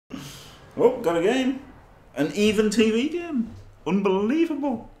Oh, got a game. An even TV game.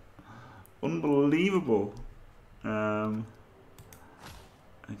 Unbelievable. Unbelievable.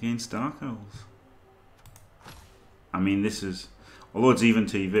 Against Dark Elves. I mean, this is... Although it's even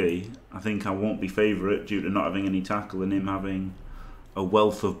TV, I think I won't be favourite due to not having any tackle and him having a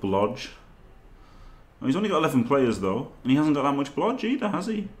wealth of blodge. Well, he's only got 11 players though, and he hasn't got that much blodge either, has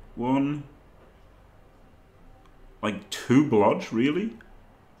he? Like 2 blodge, really?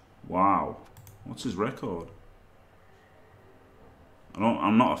 Wow. What's his record?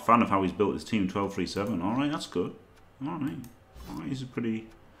 I'm not a fan of how he's built his team, 12-3-7. Alright, that's good. Alright. Alright, he's a pretty...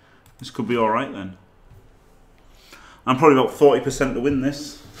 This could be alright then. I'm probably about 40% to win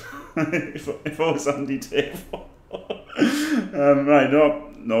this. if I was Andy Tate. Right,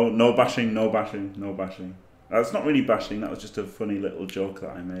 no bashing, no bashing, no bashing. That's not really bashing, that was just a funny little joke that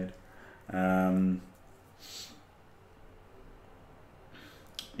I made.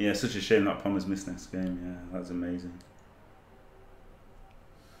 Yeah, such a shame that Palmer's missed next game. Yeah, that's amazing.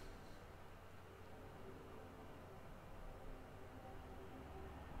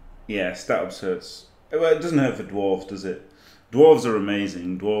 Yeah, stat ups hurts. Well, it doesn't hurt for dwarves, does it? Dwarves are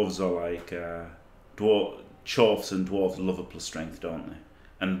amazing. Dwarves are like Chorfs and dwarves love a plus strength, don't they?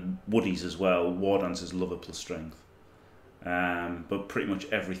 And woodies as well. War dancers love a plus strength. But pretty much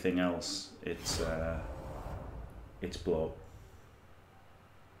everything else, it's blow.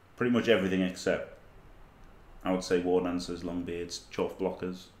 Pretty much everything except, I would say, war dancers, longbeards, Chorf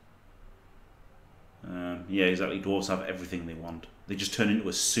blockers. Yeah, exactly. Dwarves have everything they want. They just turn into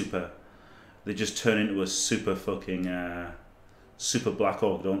a super. They just turn into a super fucking super Black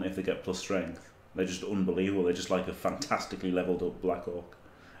Orc, don't they? If they get plus strength, they're just unbelievable. They're just like a fantastically leveled up Black Orc,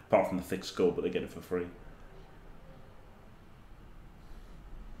 apart from the thick skull, but they get it for free.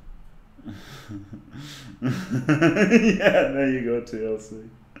 Yeah, there you go, TLC.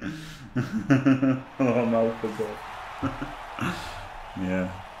 Oh, Malcolm.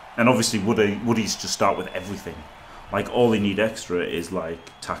 Yeah, and obviously Woodies just start with everything. Like all they need extra is like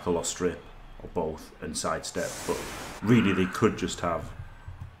tackle or strip or both and sidestep. But really, they could just take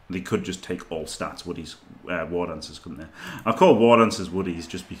all stats Woodies, War Dancers, couldn't they? I call War Dancers Woodies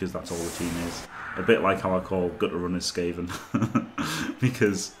just because that's all the team is. A bit like how I call Gutter Runners Skaven,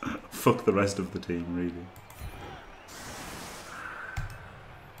 because fuck the rest of the team, really.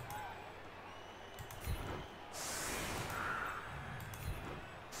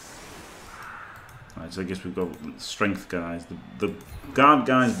 Right, so I guess we've got strength guys. The guard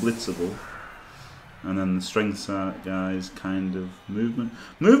guys blitzable, and then the strength guys kind of movement.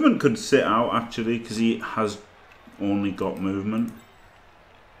 Movement could sit out actually because he has only got movement.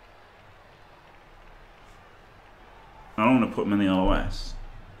 I don't want to put him in the LOS,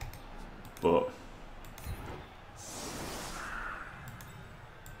 but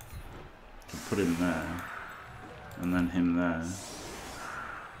I could put him there, and then him there.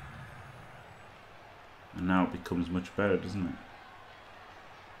 And now it becomes much better, doesn't it?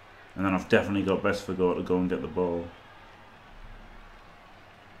 And then I've definitely got Best for Go to go and get the ball.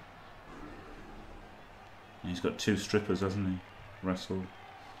 And he's got 2 strippers, hasn't he? Wrestle.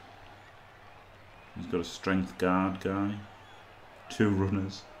 He's got a strength guard guy. 2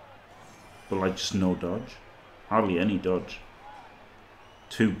 runners. But like just no dodge. Hardly any dodge.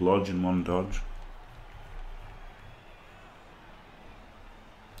 2 blodge and 1 dodge.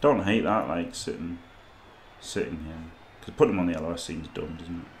 Don't hate that, like sitting here. Because putting him on the LOS seems dumb,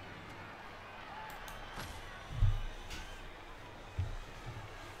 doesn't it?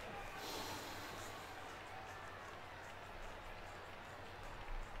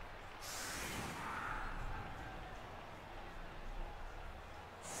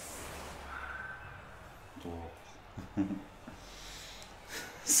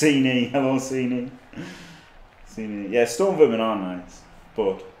 Cini, hello Cini. Cini. Yeah, Storm Vermin are nice,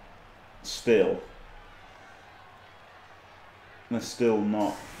 but still. They're still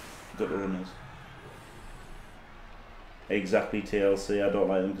not Gutter Runners. Exactly, TLC. I don't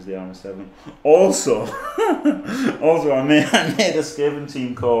like them because they are a 7. Also, I made a Skaven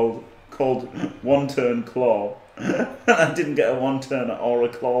team called One Turn Claw, and I didn't get a 1 turn or a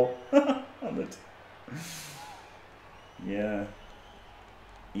claw on it. Yeah.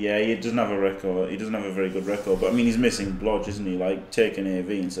 Yeah, he doesn't have a record. He doesn't have a very good record, but I mean, he's missing blodge, isn't he? Like taking AV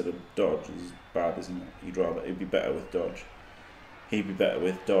instead of dodge is bad, isn't it? He'd be better with dodge. He'd be better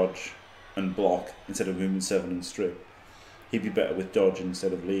with dodge and block instead of movement 7 and strip. He'd be better with dodge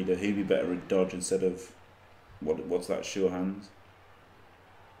instead of leader. He'd be better with dodge instead of what's that? Sure hands.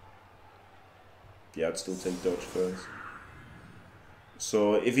 Yeah, I'd still take dodge first.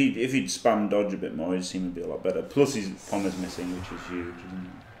 So if he'd spam dodge a bit more, his team would be a lot better. Plus his Pommer's missing, which is huge, isn't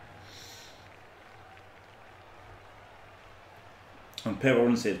it? On paper, I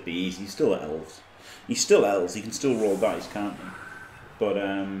wouldn't say it'd be easy. He's still Elves. He's still Elves. He can still roll dice, can't he? But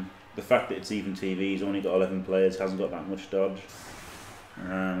the fact that it's even TV, he's only got 11 players, hasn't got that much dodge.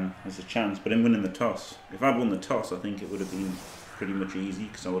 There's a chance. But in winning the toss, if I'd won the toss, I think it would have been pretty much easy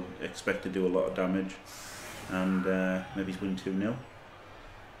because I would expect to do a lot of damage and maybe win 2-0.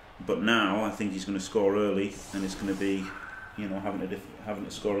 But now I think he's going to score early, and it's going to be, you know, having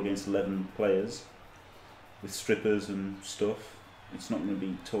to score against 11 players with strippers and stuff. It's not going to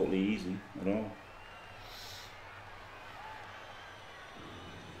be totally easy at all.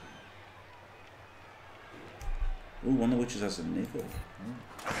 Ooh, one of the witches has a niggle.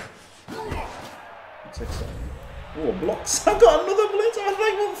 Oh. That's exciting. Oh, blocks. I've got another blitz. I've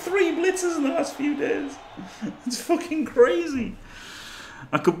like won 3 blitzes in the last few days. It's fucking crazy.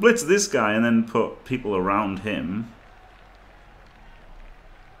 I could blitz this guy and then put people around him.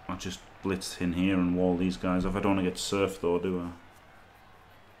 I'll just blitz in here and wall these guys off. I don't want to get surfed though, do I?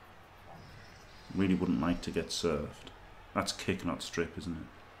 Really wouldn't like to get surfed. That's kick, not strip, isn't it?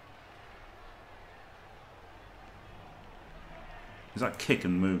 Is that kick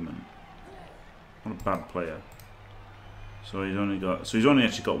and movement? What a bad player. So he's only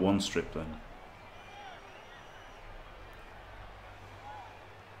actually got 1 strip then.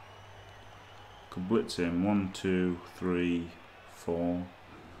 Could blitz him. 1, 2, 3, 4.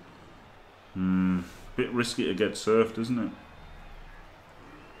 Bit risky to get surfed, isn't it?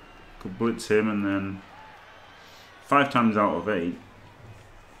 Could blitz him and then 5 times out of 8.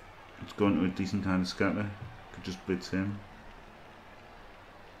 It's going to a decent kind of scatter. Could just blitz him.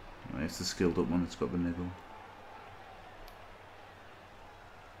 It's the skilled up one that's got the niggle.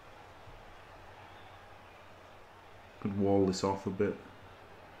 Could wall this off a bit.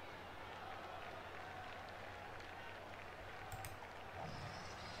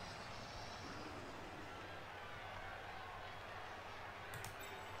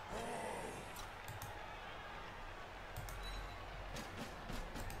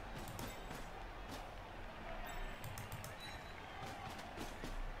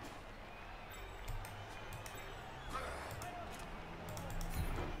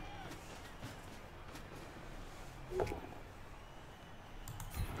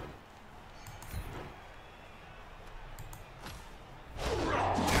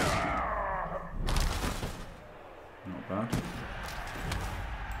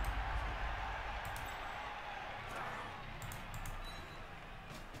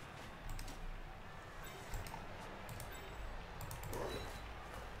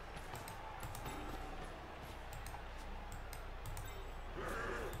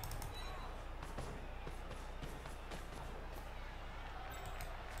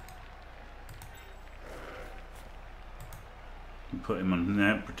 Put him on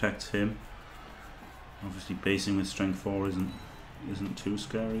net, protects him. Obviously basing with strength 4 isn't too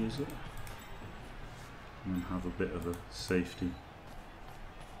scary, is it? And then have a bit of a safety.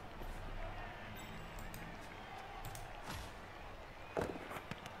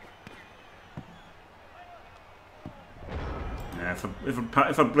 Yeah,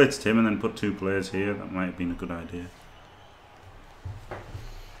 if I blitzed him and then put 2 players here, that might have been a good idea.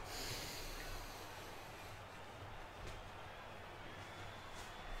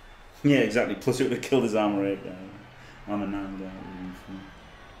 Yeah, exactly. Plus it would have killed his armor 8 guy. Armor 9 guy.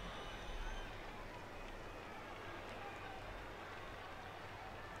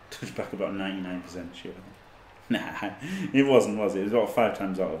 Touchback about 99% sure. Nah, it wasn't, was it? It was about 5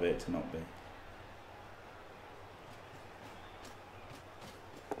 times out of 8 to not be.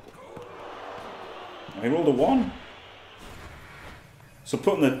 He rolled a 1. So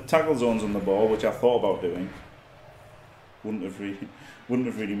putting the tackle zones on the ball, which I thought about doing, wouldn't have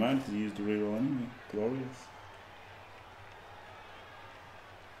really minded because he used the reroll anyway. Glorious.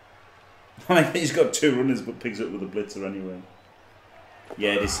 He's got 2 runners but picks up with a blitzer anyway.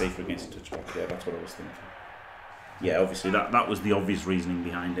 Yeah, it is safer against a touchback. Yeah, that's what I was thinking. Yeah, obviously that was the obvious reasoning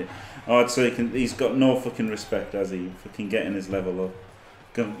behind it. Oh, I'd say he's got no fucking respect, has he? Fucking getting his level up.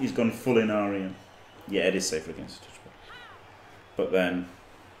 He's gone full in Aryan. Yeah, it is safer against a touchback. But then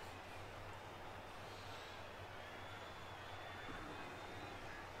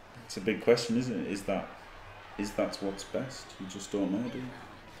it's a big question, isn't it? Is that what's best? You just don't know, do you?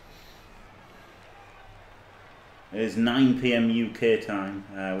 It is 9 PM UK time.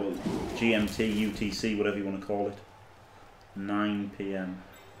 Well, GMT, UTC, whatever you want to call it. 9 PM.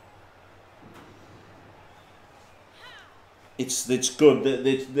 It's good.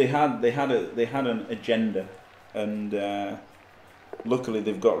 They had an agenda, and luckily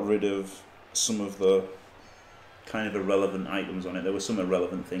they've got rid of some of the kind of irrelevant items on it. There were some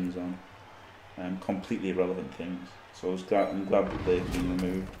irrelevant things on. completely irrelevant things. So I'm glad that they've been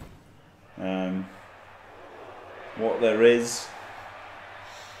removed. What there is,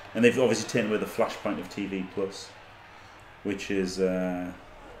 and they've obviously taken away the flashpoint of TV Plus, which is, you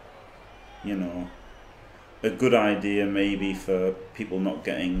know, a good idea maybe for people not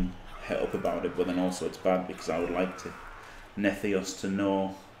getting het up about it, but then also it's bad because I would like to Nethios to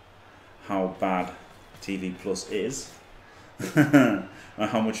know how bad TV Plus is and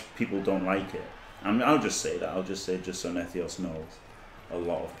how much people don't like it. I mean, I'll just say that. I'll just say, just so Nethios knows, a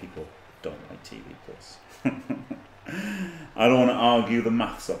lot of people don't like TV Plus. I don't want to argue the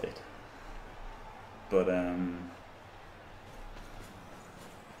maths of it, but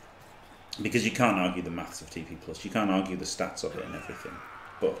because you can't argue the maths of TV Plus, you can't argue the stats of it and everything,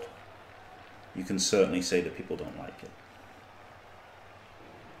 but you can certainly say that people don't like it.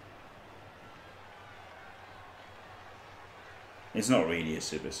 It's not really a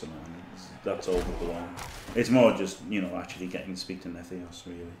Super Salon, that's overblown. It's more just, you know, actually getting to speak to Nethios,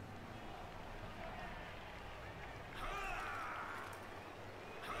 really.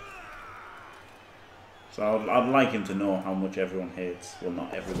 So I'd like him to know how much everyone hates, well,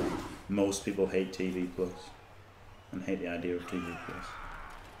 not everyone, most people hate TV Plus and hate the idea of TV Plus.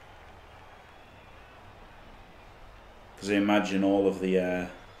 Because I imagine all of the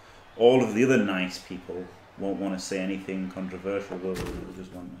other nice people won't want to say anything controversial, will they? They'll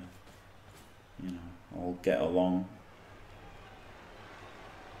just want to, you know, all get along.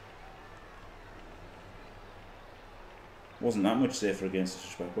 Wasn't that much safer against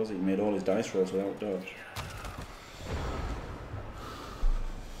disrespect, was it? He made all his dice rolls without dodge.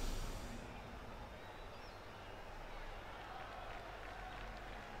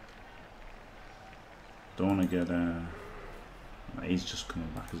 Don't want to get he's just coming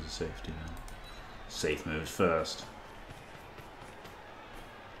back as a safety now. Safe moves first.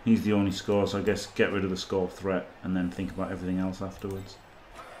 He's the only score, so I guess get rid of the score threat and then think about everything else afterwards.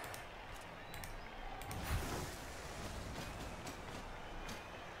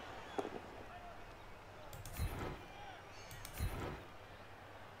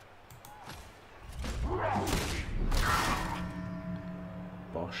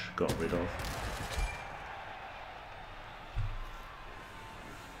 Bosh got rid of.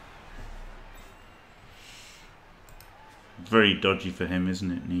 Very dodgy for him,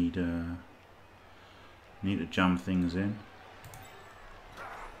 isn't it? Need to jam things in.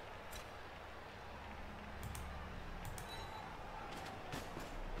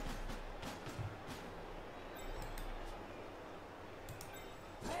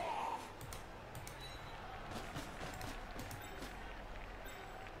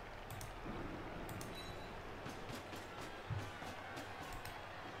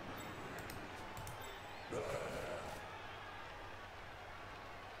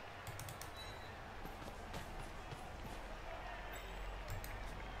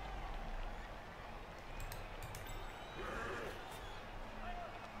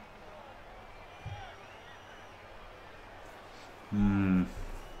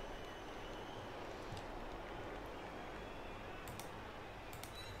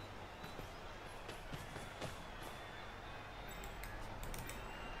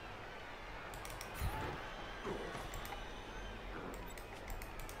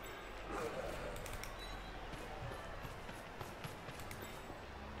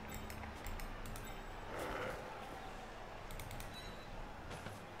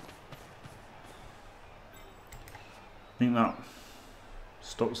 I think that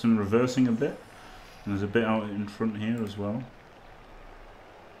stops him reversing a bit. And there's a bit out in front here as well.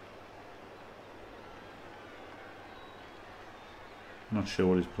 Not sure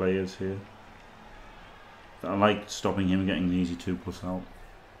what his play is here. But I like stopping him getting the easy 2+ out.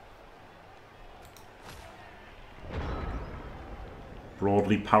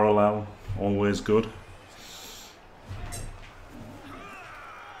 Broadly parallel, always good.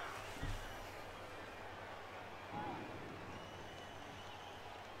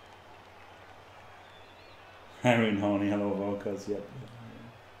 Harry and Horny, hello Volkers, yep.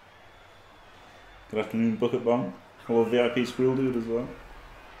 Good afternoon, Bucket Bong. Hello VIP Squirrel Dude as well.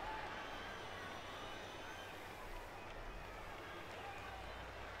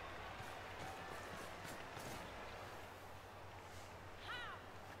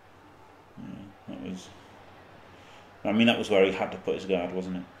 Yeah, that was... I mean, that was where he had to put his guard,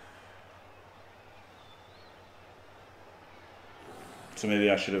 wasn't it? So maybe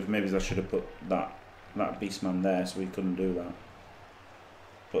I should have put that Beastman there so he couldn't do that.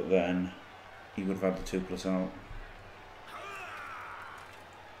 But then he would have had the 2+ out.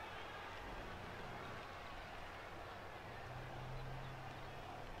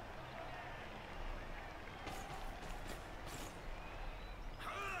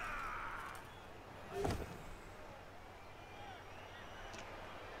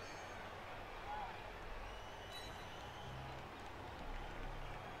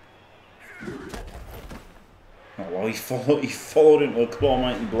 Oh well, he followed into a claw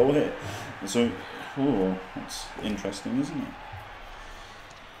mighty blow hit. So, oh, that's interesting, isn't it?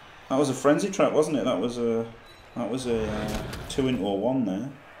 That was a frenzy trap, wasn't it? That was a 2 into a 1 there.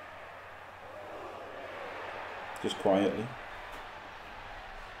 Just quietly.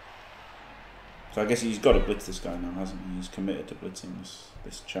 So I guess he's got to blitz this guy now, hasn't he? He's committed to blitzing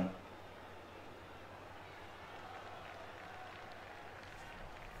this chap.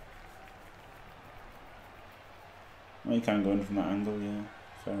 Well, you can go in from that angle, yeah.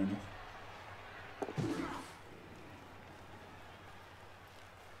 Fair enough.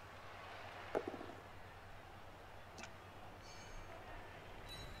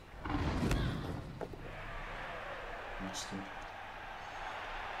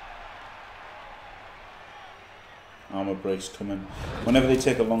 Armor breaks coming. Whenever they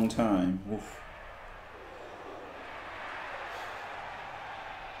take a long time, oof.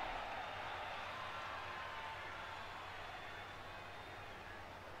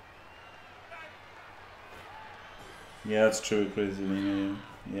 Yeah, that's true, Crazy Lena.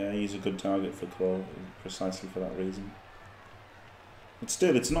 Yeah, he's a good target for Claw, precisely for that reason. But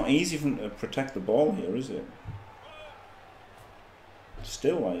still, it's not easy for him to protect the ball here, is it?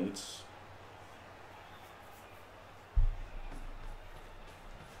 Still, like, it's...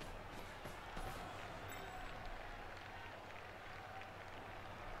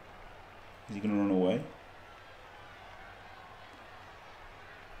 Is he going to run away?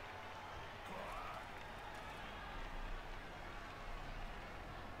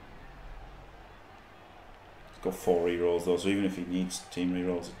 He's got 4 rerolls though, so even if he needs team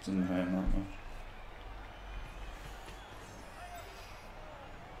rerolls, it doesn't hurt him that much.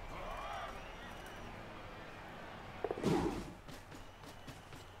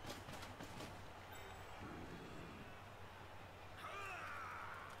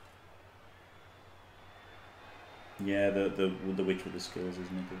 Yeah, the witch with the skills,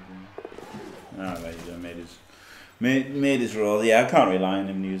 isn't it? Ah, there you go. Made his roll. Yeah, I can't rely on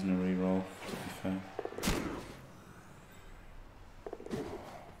him using a reroll. To be fair.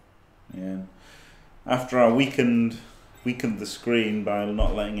 Yeah. After I weakened the screen by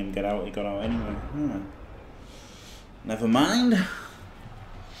not letting him get out, he got out anyway. Never mind.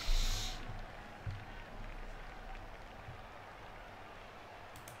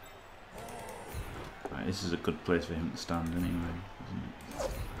 This is a good place for him to stand anyway, isn't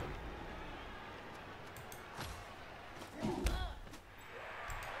it?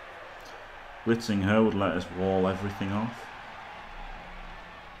 Blitzing her would let us wall everything off.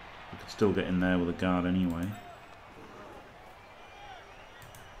 We could still get in there with a guard anyway.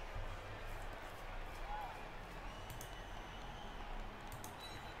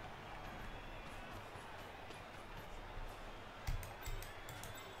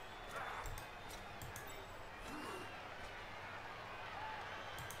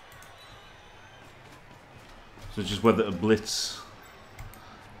 So just whether to blitz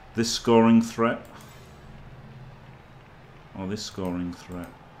this scoring threat, or this scoring threat,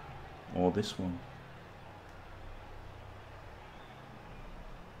 or this one.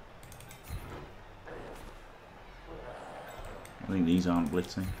 I think these aren't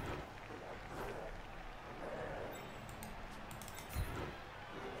blitzing.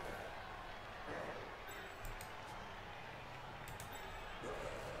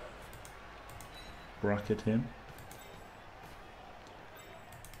 Bracket him.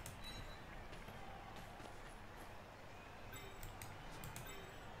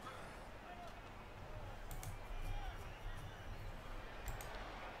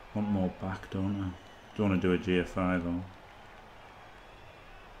 Want more back, don't I? Don't want to do a GFI though.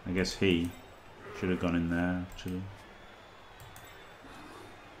 I guess he should have gone in there actually.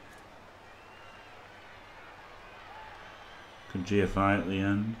 Could GFI at the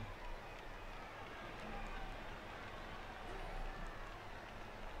end.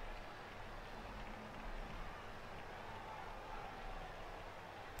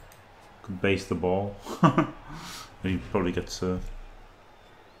 Could base the ball. He'd probably get served.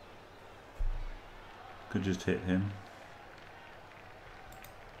 Could just hit him.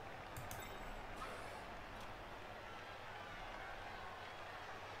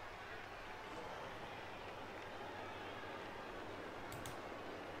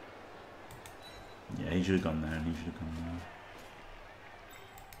 Yeah, he should have gone there and he should have gone there.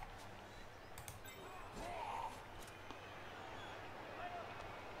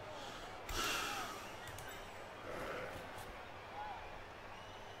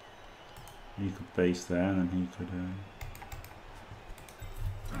 He could base there and then he could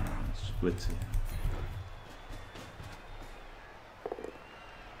split it.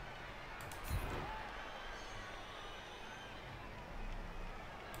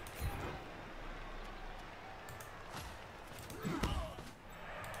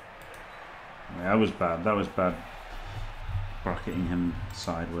 That was bad. That was bad. Bracketing him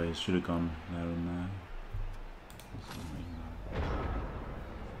sideways. Should have gone there and there.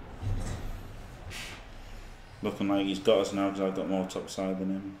 Looking like he's got us now because I've got more top side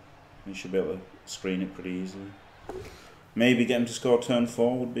than him. He should be able to screen it pretty easily. Maybe get him to score turn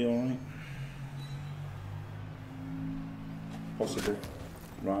 4 would be alright. Possible,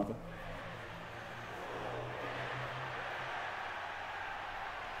 rather.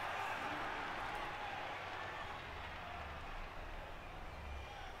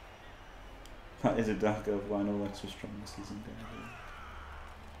 That is a dark elf line, all extra strong season.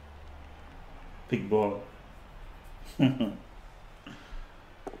 Big ball. Yeah.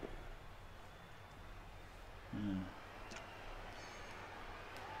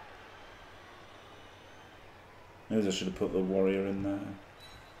 Maybe I should have put the warrior in there.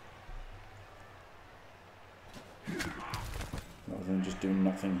 Rather than just doing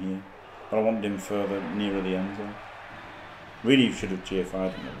nothing here. But I wanted him further nearer the end zone. Really, you should have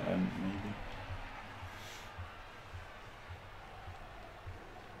GFI'd him at the end, maybe.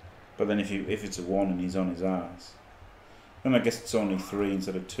 But then if it's a 1 and he's on his ass, then I guess it's only 3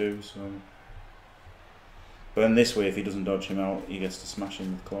 instead of 2, so... But then this way, if he doesn't dodge him out, he gets to smash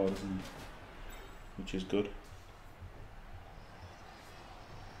him with claw, doesn't he? Which is good.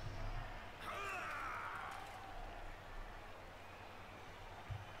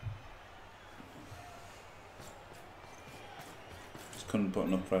 Just couldn't put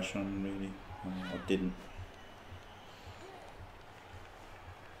enough pressure on him, really. I didn't.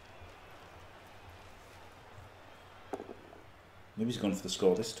 Maybe he's gone for the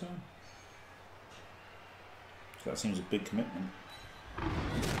score this time. So that seems a big commitment.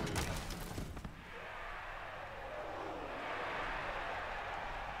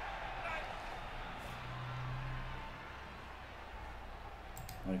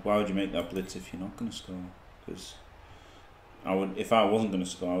 Like, why would you make that blitz if you're not going to score? Because if I wasn't going to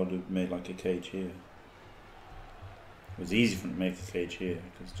score, I would have made like a cage here. It was easy for him to make a cage here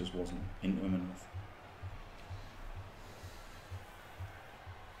because it just wasn't into him enough.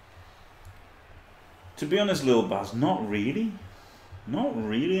 To be honest, Lil Baz, not really. Not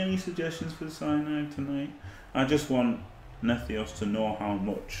really any suggestions for the sign-out tonight. I just want Nethios to know how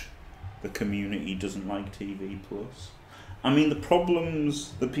much the community doesn't like TV+. I mean, the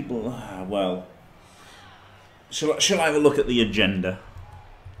problems that people... well... Shall I have a look at the agenda?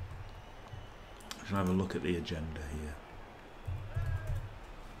 Shall I have a look at the agenda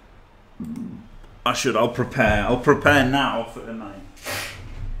here? I should. I'll prepare. I'll prepare now for tonight.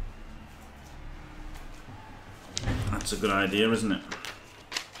 That's a good idea, isn't it?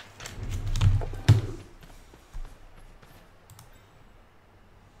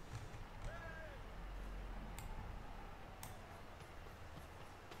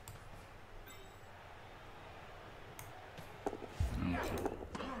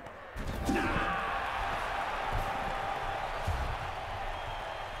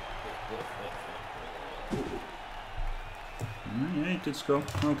 Yeah, he did score.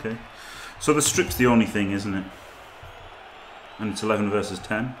 Okay. So the strip's the only thing, isn't it? And it's 11 versus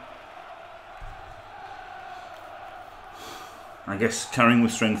 10. I guess carrying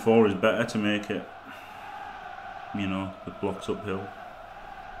with strength 4 is better to make it, you know, the blocks uphill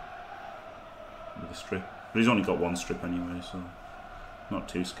with a strip. But he's only got 1 strip anyway, so not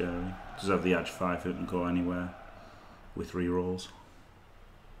too scary. Does have the edge 5 who can go anywhere with rerolls.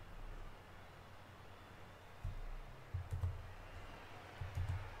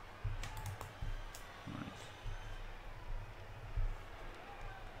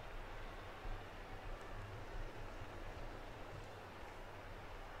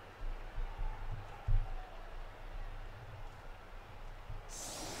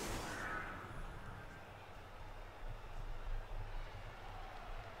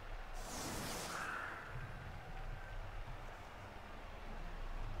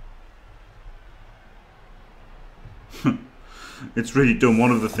 It's really done.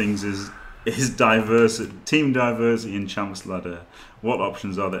 One of the things is diversity, team diversity in Champs Ladder. What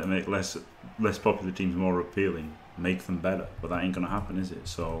options are there to make less popular teams more appealing? Make them better, but that ain't gonna happen, is it?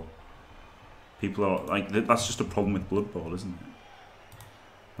 So people are like, that's just a problem with Blood Bowl, isn't it?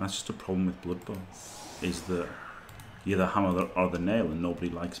 That's just a problem with Blood Bowl. Is that you're the hammer or the nail, and nobody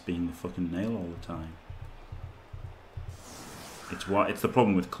likes being the fucking nail all the time. It's the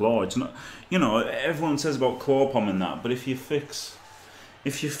problem with claw. It's not, you know, everyone says about claw pom and that, but if you fix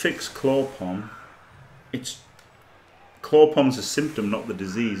claw pom, it's claw pom's a symptom, not the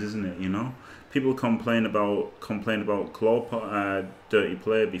disease, isn't it? You know, people complain about claw dirty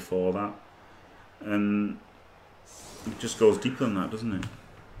play before that, and it just goes deeper than that, doesn't it?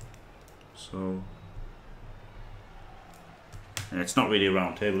 So and it's not really a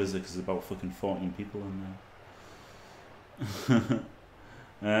round table, is it? Because there's about fucking 14 people in there.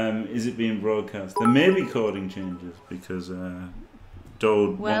 Is it being broadcast? There may be coding changes because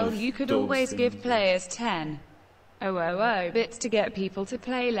Dode. Well, you could always give players 10,000 bits to get people to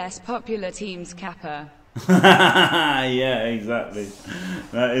play less popular teams, Kappa. Yeah, exactly.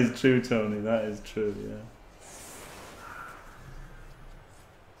 That is true, Tony. That is true. Yeah.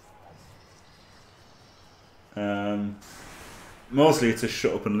 Mostly it's a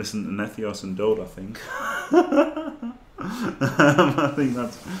shut up and listen to Nethios and Dode, I think. I think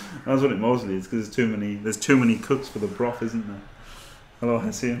that's what it mostly is, because there's too many cooks for the broth, isn't there? Hello,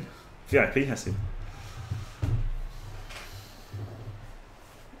 Hessian. VIP Hessian.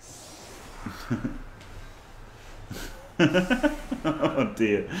 Oh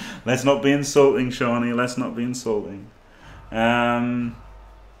dear. Let's not be insulting, Shawnee. Let's not be insulting. Let's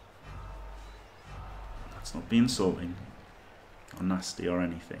not be insulting or nasty or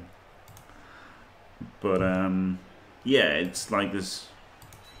anything. But yeah, it's like this.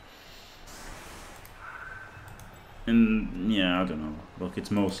 And yeah, I don't know. Look,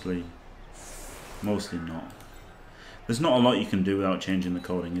 it's mostly not. There's not a lot you can do without changing the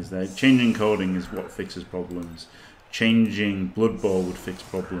coding, is there? Changing coding is what fixes problems. Changing Blood Bowl would fix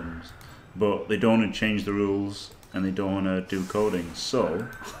problems, but they don't want to change the rules and they don't want to do coding. So,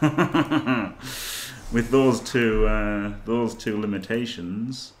 with those two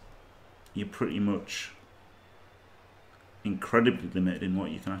limitations, you're pretty much incredibly limited in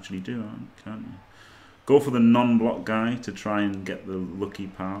what you can actually do, can't you? Go for the non-block guy to try and get the lucky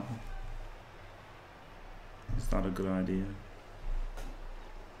part. Is that a good idea?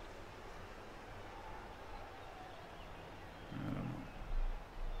 I don't know.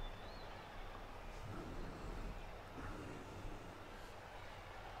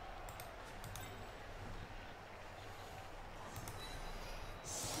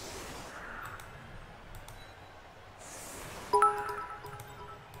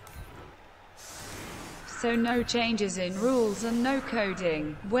 So no changes in rules and no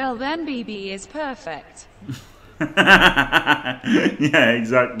coding. Well then BB is perfect. Yeah,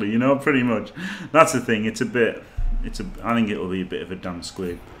 exactly. You know, pretty much. That's the thing. I think it'll be a bit of a damn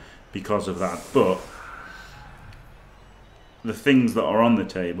squib because of that. But the things that are on the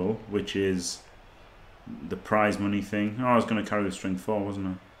table, which is the prize money thing. Oh, I was going to carry the string 4, wasn't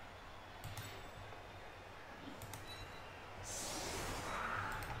I?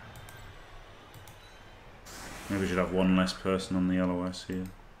 Maybe we should have one less person on the LOS here.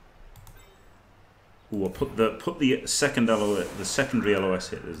 Ooh, I'll put the second LOS, the secondary LOS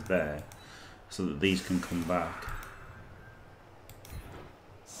hitters there, so that these can come back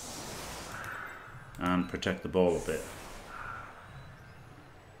and protect the ball a bit.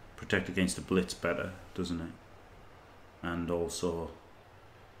 Protect against a blitz better, doesn't it? And also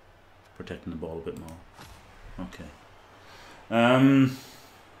protecting the ball a bit more. Okay.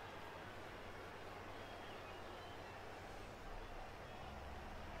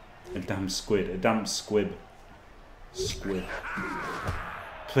 A damn squid. A damn squib. Squid.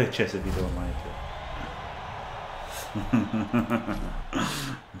 Play chess if you don't like it.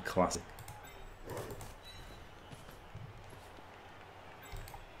 Classic.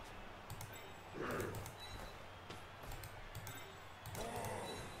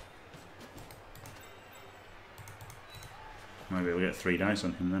 Maybe we'll get 3 dice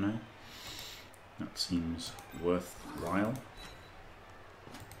on him then, eh? That seems worthwhile.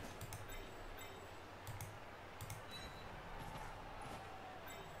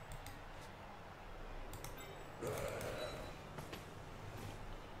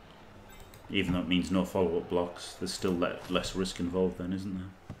 Even though it means no follow-up blocks, there's still less risk involved then, isn't there?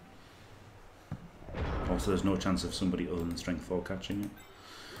 Also, there's no chance of somebody other than strength 4 catching it.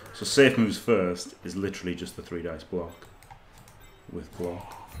 So safe moves first is literally just the 3 dice block with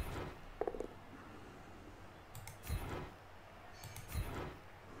block.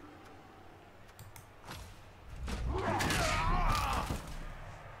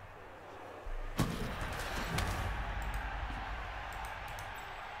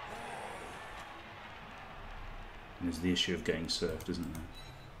 There's the issue of getting surfed, isn't there?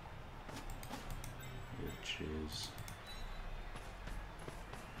 Which is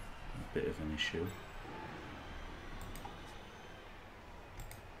a bit of an issue.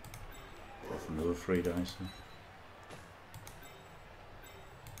 Off another 3 dice.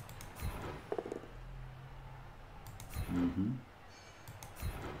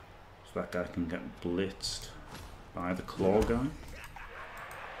 So that guy can get blitzed by the claw guy.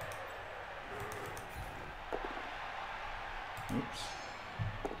 Oops.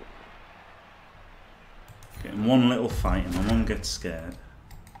 One little fight and my mum gets scared.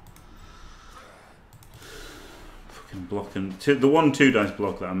 Fucking blocking. The 1/2 dice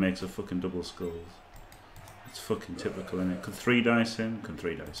block that makes a fucking double skulls. It's fucking typical, innit? Could 3 dice him? Can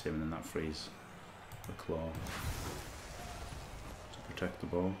 3 dice him, and then that frees a claw to protect the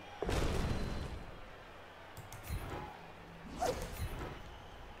ball.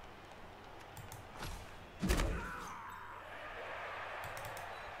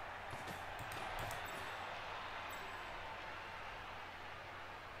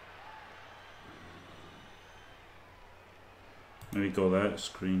 Maybe go there,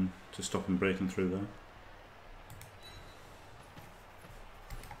 screen to stop him breaking through there.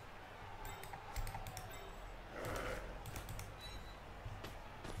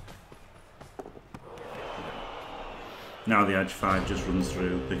 Now the edge 5 just runs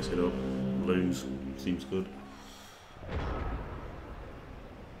through, picks it up, lose, seems good.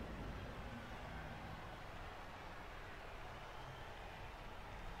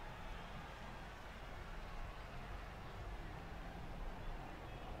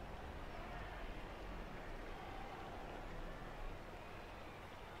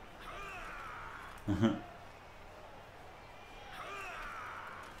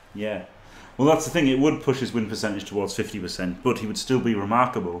 Yeah. Well, that's the thing, it would push his win percentage towards 50%, but he would still be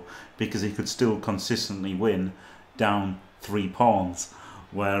remarkable because he could still consistently win down 3 pawns,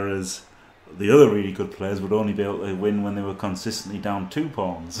 whereas the other really good players would only be able to win when they were consistently down 2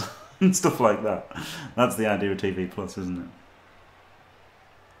 pawns and stuff like that. That's the idea of TV Plus, isn't it?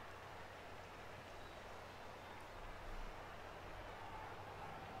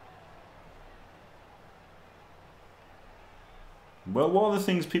 Well, what are the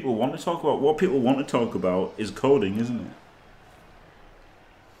things people want to talk about? What people want to talk about is coding, isn't it?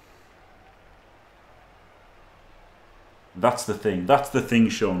 That's the thing. That's the thing,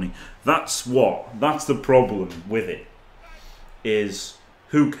 Shawnee. That's the problem with it. Is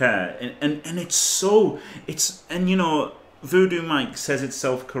who cares? And it's so... And you know, Voodoo Mike says it's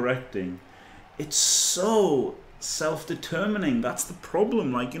self-correcting. It's so self-determining. That's the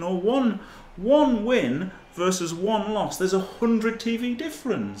problem. Like, you know, one win versus 1 loss, there's 100 TV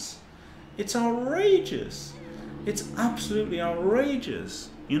difference. It's outrageous. It's absolutely outrageous.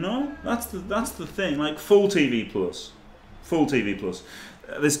 You know, that's the thing. Like full TV plus.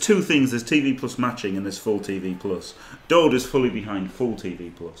 There's 2 things. There's TV plus matching and there's full TV plus. Dode is fully behind full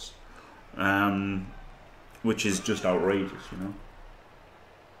TV plus, which is just outrageous. You know,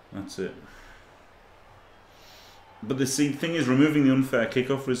 that's it. But the thing is, removing the unfair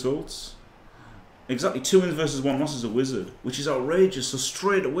kickoff results. Exactly, 2 wins versus 1 loss is a wizard, which is outrageous. So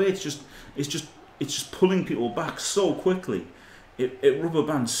straight away, it's just pulling people back so quickly. It rubber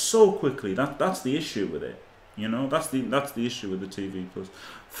bands so quickly. That's the issue with it. You know, that's the issue with the TV Plus.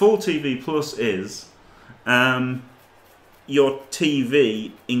 Full TV Plus is your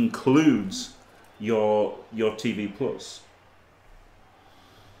TV includes your TV Plus.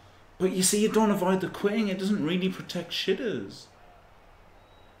 But you see, you don't avoid the quitting. It doesn't really protect shitters.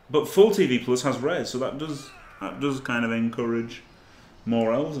 But full TV Plus has res, so that does kind of encourage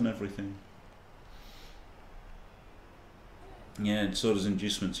more elves and everything. Yeah, and so does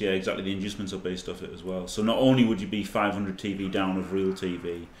inducements. Yeah, exactly. The inducements are based off it as well. So not only would you be 500 TV down of real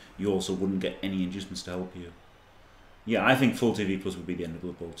TV, you also wouldn't get any inducements to help you. Yeah, I think full TV Plus would be the end of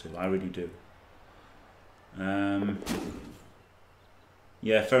Blood Bowl 2. I really do.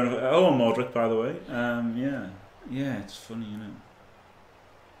 Yeah, fair enough. Oh, Mordric, by the way. Yeah, it's funny, you know.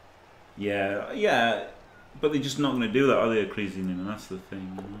 Yeah, but they're just not going to do that, are they, Creasing? And that's the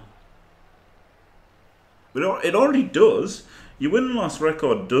thing, you know. But it already does. Your win and loss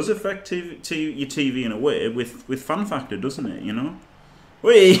record does affect your TV in a way with fan factor, doesn't it? You know.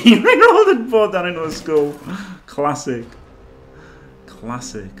 Wait, you rolled the board down into a skull. Classic.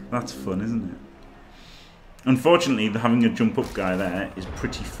 That's fun, isn't it? Unfortunately, having a jump up guy there is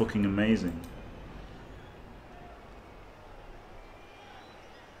pretty fucking amazing.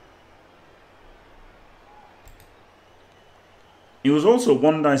 He was also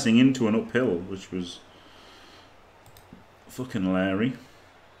 1-dicing into an uphill, which was fucking Larry.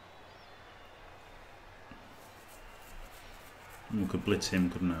 We could blitz him,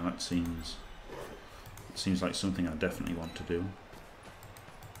 couldn't I? That seems like something I definitely want to do.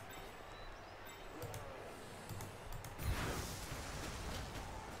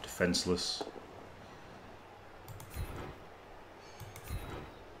 Defenseless.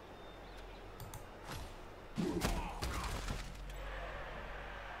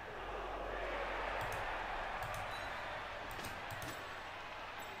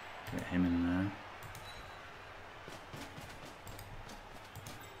 Get him in there.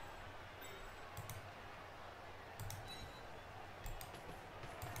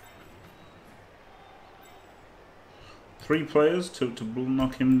 3 players to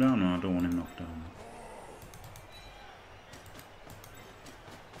knock him down? No, I don't want him knocked down.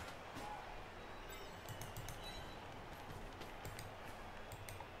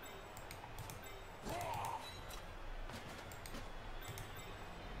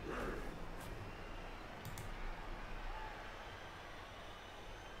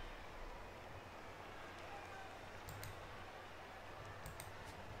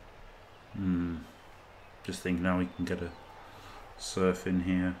 Just think now we can get a surf in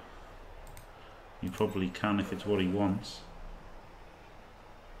here. You probably can if it's what he wants.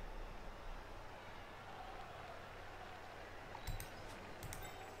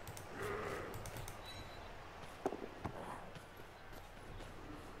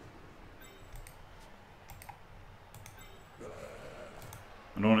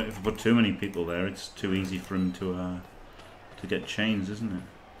 I don't want it, if I put too many people there, it's too easy for him to get chains, isn't it?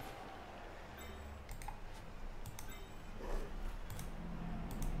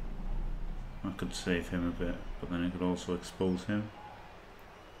 I could save him a bit, but then it could also expose him.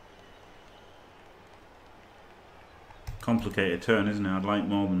 Complicated turn, isn't it? I'd like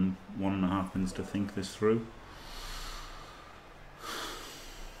more than 1.5 minutes to think this through.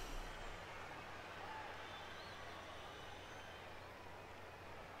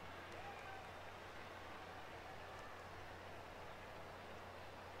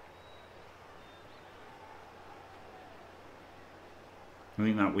 I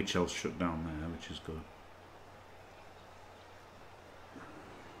think that witch elf's shut down there, which is good.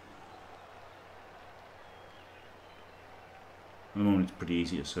 At the moment it's pretty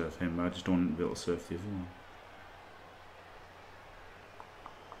easy to surf him, but I just don't want to be able to surf the other one.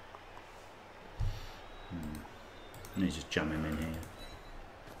 And just jam him in here.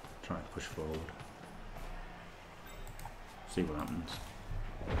 Try to push forward. See what happens.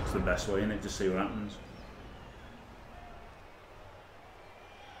 It's the best way, isn't it? Just see what happens.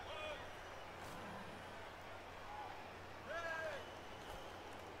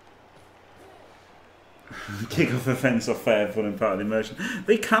 Kick off offence or fair fun and part of the immersion.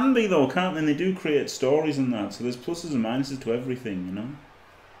 They can be though, can't they? And they do create stories and that, so there's pluses and minuses to everything, you know?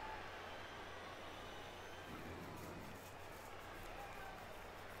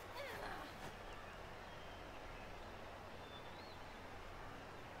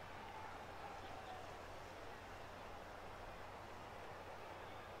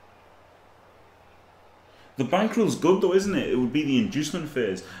 The bankroll's good though, isn't it? It would be the inducement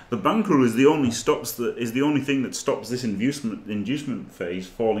phase. The bankroll is the only thing that stops this inducement phase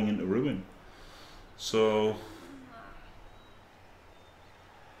falling into ruin. So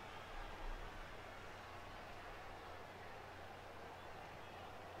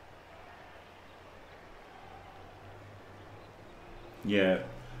yeah.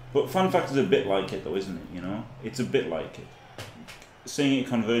 But Fan Factor's a bit like it though, isn't it? You know? It's a bit like it. Seeing it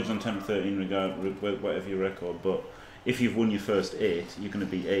converge on 10 to 13 regard whatever your record, but if you've won your first 8, you're going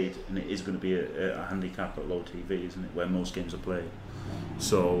to be 8, and it is going to be a handicap at low TV, isn't it? Where most games are played.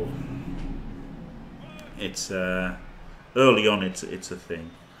 So it's early on, it's a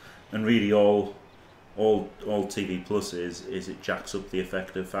thing, and really all TV Plus is it jacks up the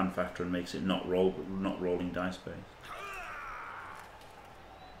effect of Fan Factor and makes it not rolling dice based.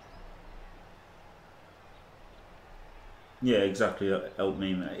 Yeah, exactly. Help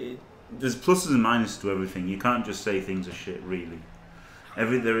me. There's pluses and minuses to everything. You can't just say things are shit, really.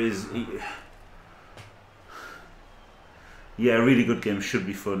 There is. Yeah, a really good game should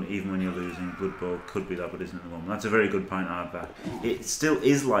be fun, even when you're losing. Blood Bowl could be that, but isn't at the moment. That's a very good point to add back. It still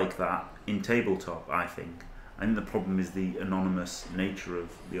is like that in tabletop, I think. I think the problem is the anonymous nature of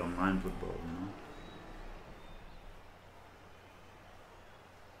the online Blood Bowl, you know?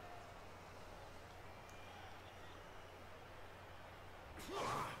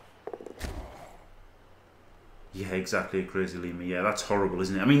 Yeah, exactly. Crazy Lima. Yeah, that's horrible,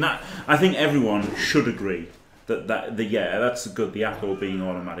 isn't it? I mean, I think everyone should agree that that's good. The Apple being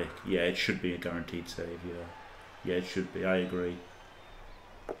automatic. Yeah, it should be a guaranteed save. Yeah, it should be. I agree.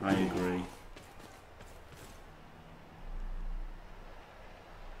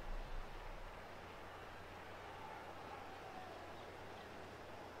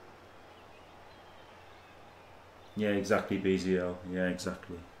 Yeah, exactly. BZL. Yeah,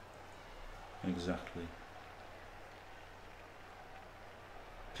 exactly.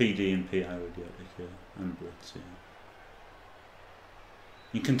 PD and PI would get it, yeah, and Blitz, yeah.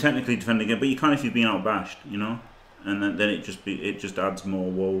 You can technically defend again, but you can't if you've been outbashed, you know, and then it just adds more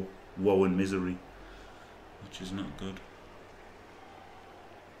woe and misery, which is not good.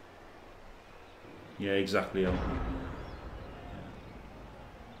 Yeah, exactly. Yeah.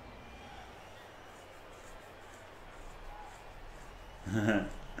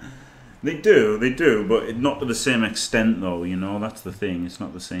 They do, but not to the same extent though, you know, that's the thing, it's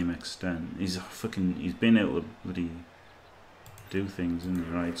not the same extent. He's been able to bloody do things, isn't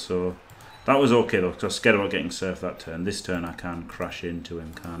he, right? So, that was okay though, because I was scared about getting surfed that turn. This turn I can crash into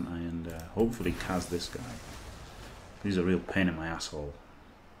him, can't I? And hopefully Kaz this guy. He's a real pain in my asshole.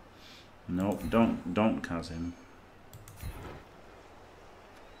 No, don't Kaz him.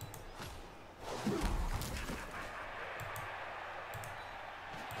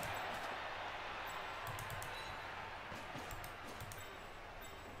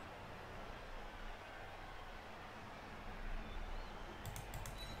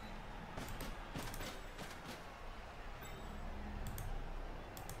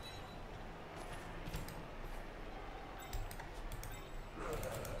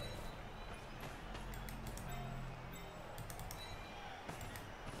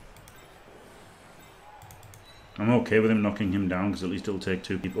 I'm okay with him knocking him down because at least it'll take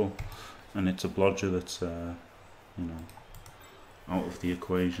 2 people, and it's a blodger that's, you know, out of the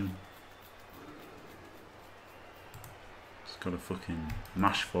equation. Just got to fucking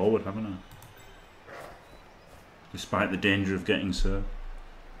mash forward, haven't I? Despite the danger of getting served.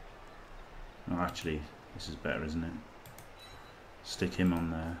 Oh, actually, this is better, isn't it? Stick him on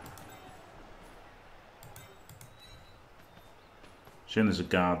there. Shame there's a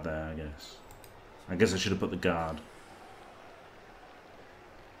guard there, I guess. I guess I should have put the guard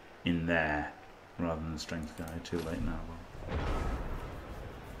in there rather than the strength guy. Too late now.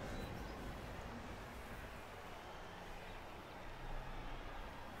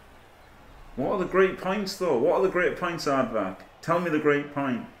 What are the great points though? What are the great points, Aardvark? Tell me the great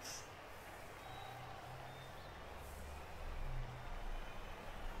points.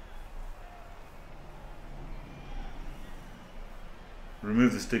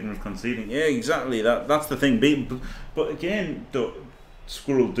 Remove the stigma of conceding. Yeah, exactly. That's the thing. But again,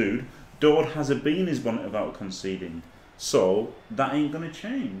 Squirrel Dude, Dord has a bee in his bonnet about conceding. So, that ain't going to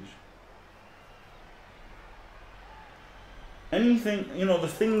change. Anything, you know, the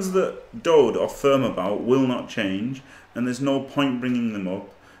things that Dord are firm about will not change. And there's no point bringing them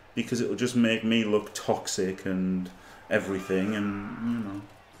up because it will just make me look toxic and everything. And, you know.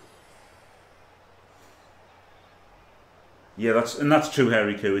 Yeah, that's true,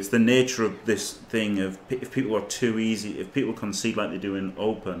 Harry Koo. It's the nature of this thing of if people are too easy, if people concede like they do in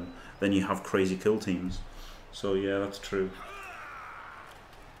open, then you have crazy kill teams. So yeah, that's true.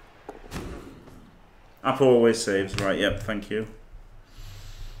 Apple always saves, right? Yep, thank you.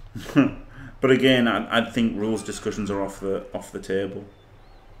 But again, I think rules discussions are off the table.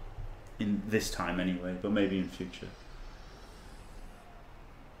 In this time anyway, but maybe in future.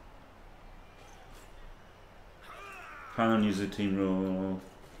 Plan on use a team rule.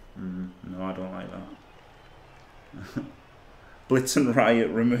 No, I don't like that. Blitz and Riot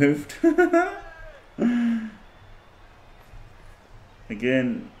removed.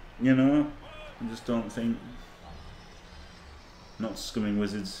 Again, you know, I just don't think. Not Scumming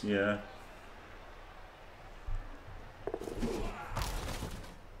Wizards, yeah.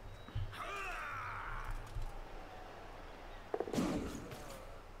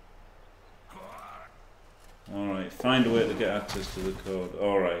 Alright, find a way to get access to the code.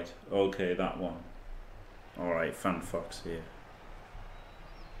 Alright, okay, that one. Alright, Fan Fox here.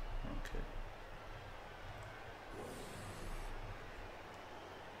 Okay.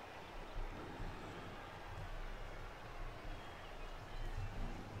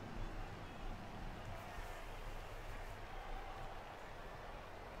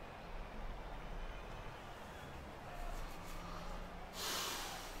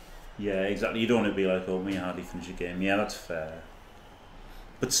 Yeah, exactly. You don't want to be like, oh, me hardly finish a game. Yeah, that's fair.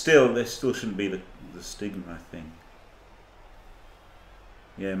 But still, there still shouldn't be the stigma, I think.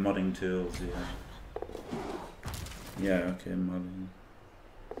 Yeah, modding tools, yeah. Yeah, okay, modding.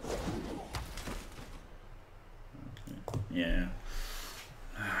 Okay. Yeah.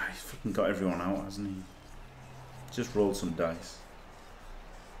 He's fucking got everyone out, hasn't he? Just rolled some dice.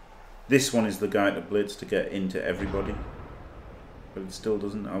 This one is the guy to blitz to get into everybody. But it still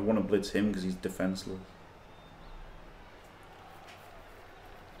doesn't. I want to blitz him because he's defenseless.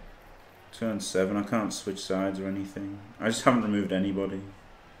 Turn 7. I can't switch sides or anything. I just haven't removed anybody.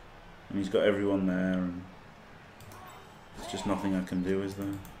 And he's got everyone there. And there's just nothing I can do, is there?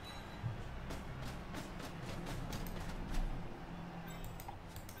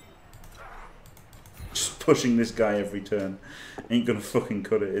 Just pushing this guy every turn. Ain't gonna fucking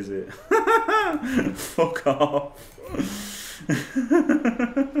cut it, is it? Fuck off.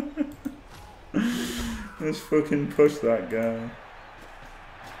 Let's fucking push that guy.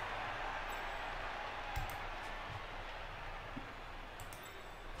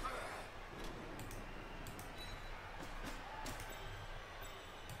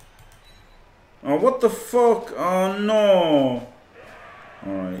 Oh, what the fuck? Oh, no.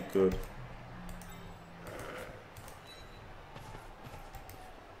 Alright, good.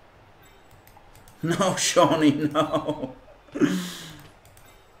 No, Shawnee, no.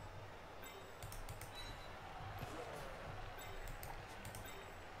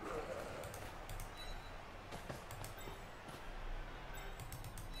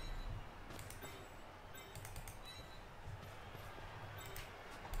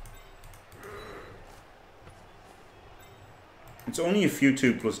 It's only a few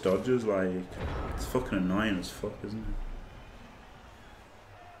 2+ dodges, like, it's fucking annoying as fuck, isn't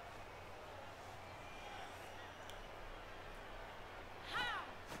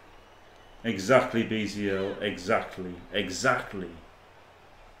it? Exactly, BZL, exactly, exactly.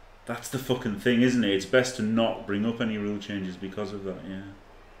 That's the fucking thing, isn't it? It's best to not bring up any rule changes because of that, yeah.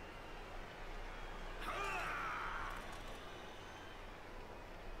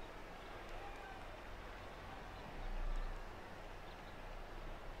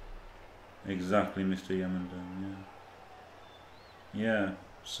 Exactly, Mr. Yemenden, yeah. Yeah.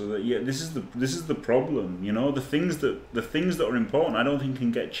 So that this is the problem, you know, the things that are important I don't think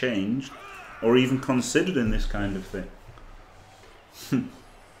can get changed or even considered in this kind of thing.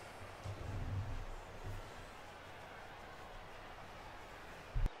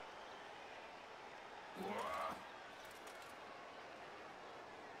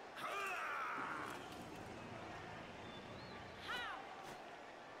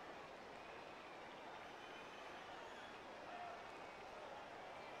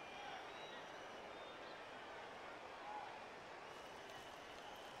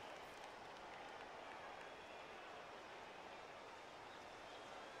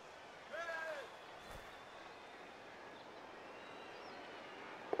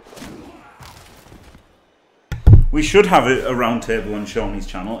 We should have a round table on Shawnee's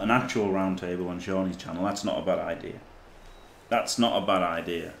channel, an actual round table on Shawnee's channel. That's not a bad idea. That's not a bad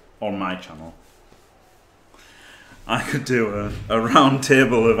idea. On my channel. I could do a round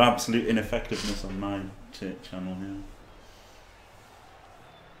table of absolute ineffectiveness on my channel,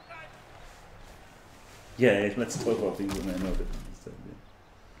 yeah. Yeah, let's talk about things that may know difference.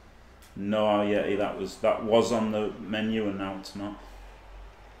 No, yeah, that was on the menu and now it's not.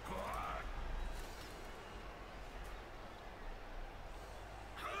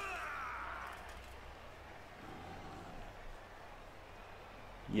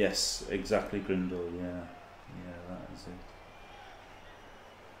 Yes, exactly, Grindle, yeah. Yeah, that is it.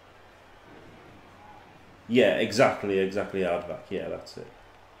 Yeah, exactly, Aardvark, yeah, that's it.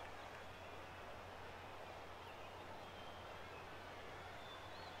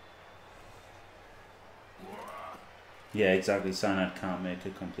 Yeah, exactly, Cyanide can't make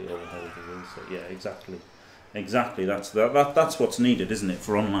a complete overhaul of the rules, so yeah, exactly. Exactly, that's what's needed, isn't it,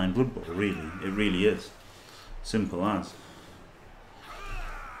 for online Blood Bowl, really. It really is. Simple as.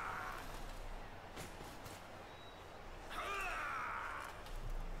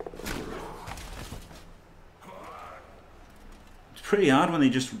 Pretty hard when they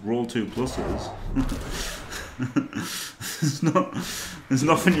just roll 2 pluses. there's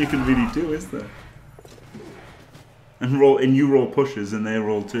nothing you can really do, is there? And you roll pushes and they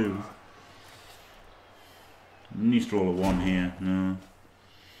roll 2s. You need to roll a 1 here. No.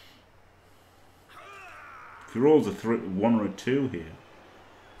 If he rolls a 1 or a 2 here.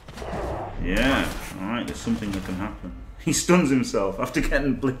 Yeah. Alright, there's something that can happen. He stuns himself after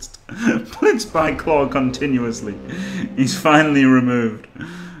getting blitzed by Claw continuously. He's finally removed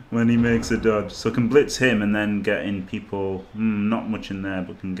when he makes a dodge. So I can blitz him and then get in people. Not much in there,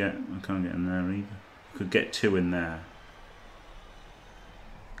 but I can't get in there either. Could get 2 in there.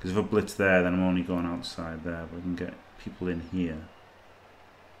 Because if I blitz there, then I'm only going outside there. But I can get people in here.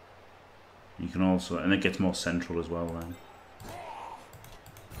 You can also, and it gets more central as well then.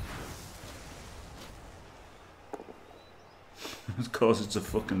 Of course it's a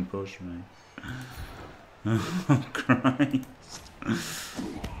fucking push, mate. Oh, Christ.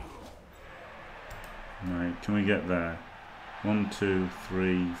 Right, can we get there? 1, 2,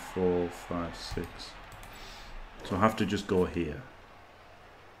 3, 4, 5, 6. So I have to just go here.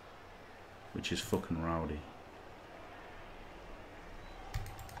 Which is fucking rowdy.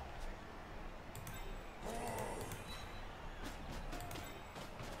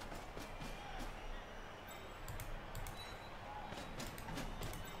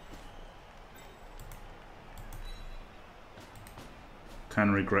 Kind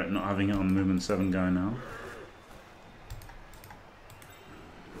of regret not having it on the Movement 7 guy now.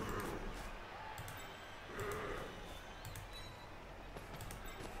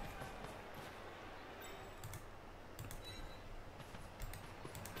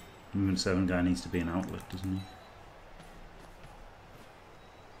 Even 7 guy needs to be an outlet, doesn't he?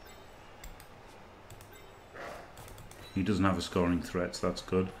 He doesn't have a scoring threat, so that's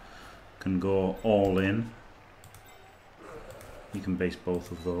good. Can go all in. You can base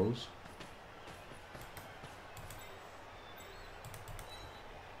both of those.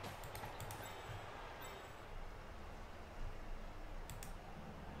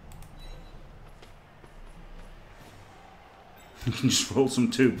 You can just roll some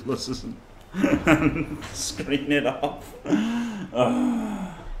 2+s and screen it off.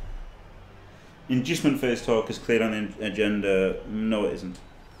 Inducement phase talk is clear on the agenda. No, it isn't.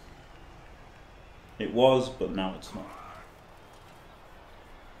 It was, but now it's not.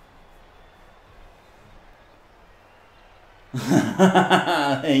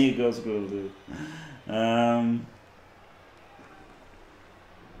 There you go, Squirrel Dude.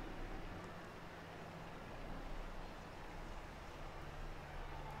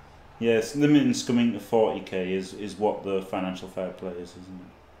 Yes, limiting scumming to 40k is what the financial fair play is, isn't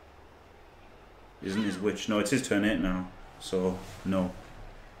it? Isn't his witch? No, it's his turn 8 now. So no.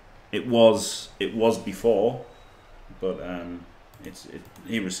 It was before, but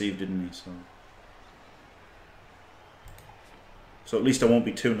he received, didn't he? So at least I won't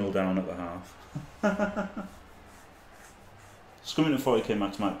be 2-0 down at the half. Scumming to 40k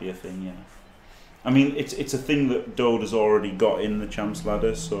max might be a thing, yeah. I mean, it's a thing that Dode has already got in the Champs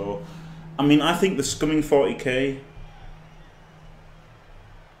ladder, so I mean, I think the scumming 40k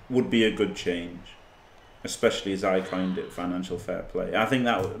would be a good change, especially as I find it financial fair play. I think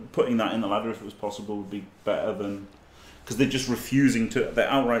that putting that in the ladder, if it was possible, would be better than, because they're just they're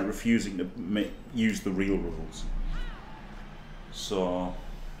outright refusing to use the real rules. So.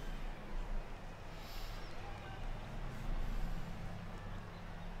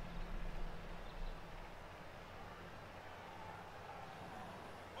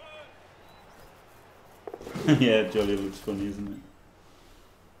 Yeah, Jolly looks funny, isn't it?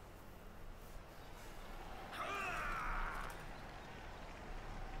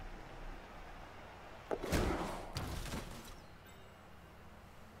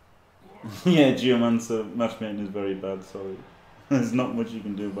 Yeah, Geomancer matchmaking is very bad, sorry. There's not much you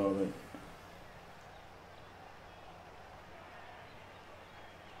can do about it.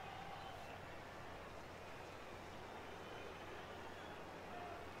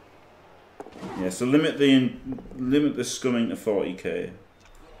 Yeah, so limit the scumming to 40k.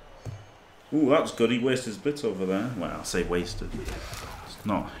 Ooh, that's good. He wasted his blitz over there. Well, I'll say wasted. It's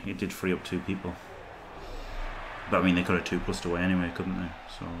not. He did free up 2 people. But I mean, they could have 2+'d away anyway, couldn't they?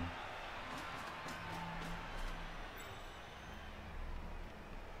 So.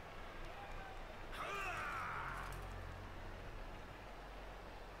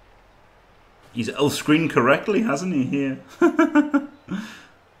 He's elf screened correctly, hasn't he? Here.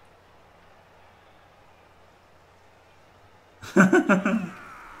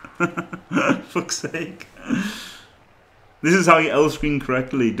 Fuck's sake. This is how you elf screen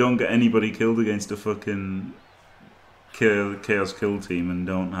correctly. Don't get anybody killed against a fucking chaos kill team, and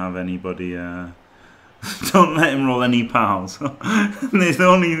don't have anybody don't let him roll any pals.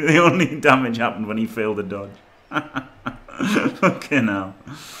 The only damage happened when he failed a dodge. Fucking hell.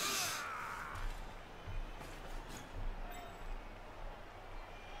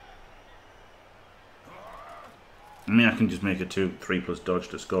 I mean, I can just make a 3+ dodge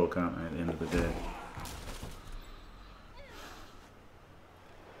to score, can't I, at the end of the day?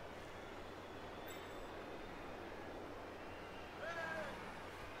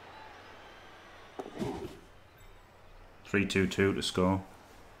 Three, 2-2 to score.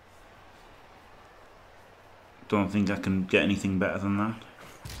 Don't think I can get anything better than that.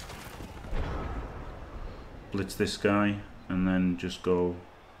 Blitz this guy, and then just go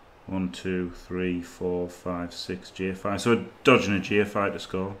 1, 2, 3, 4, 5, 6 GFI. So a dodge and a GFI to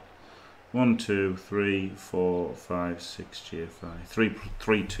score. 1, 2, 3, 4, 5, 6 GFI.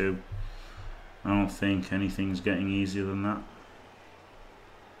 3, 2. I don't think anything's getting easier than that.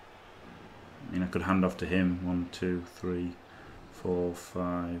 I mean, I could hand off to him. 1, 2, 3, 4,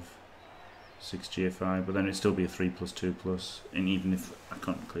 5, 6 GFI. But then it'd still be a 3+, 2+. And even if I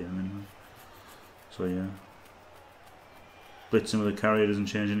can't clear him anyway. So yeah. Blitzing with a carrier doesn't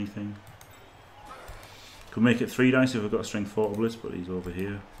change anything. Could make it 3 dice if I've got a strength 4 blitz, but he's over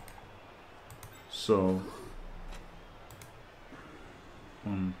here. So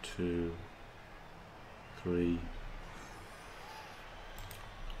 1, 2, 3.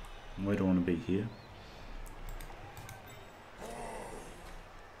 Where do I want to be here?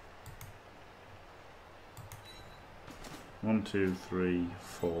 One, 2, 3,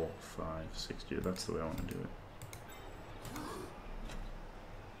 4, 5, 6. That's the way I want to do it.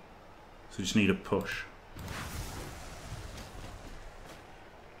 So we just need a push.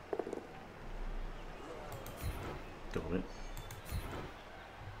 Got it.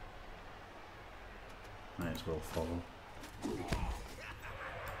 Might as well follow.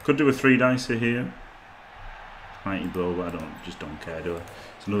 Could do a 3 dicer here. Mighty blow, but I just don't care, do I?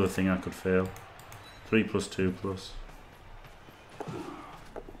 It's another thing I could fail. 3 plus 2 plus.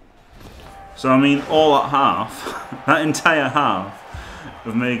 So I mean, all at half, that entire half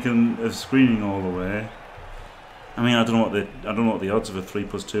of screening all the way. I mean, I don't know what the odds of a 3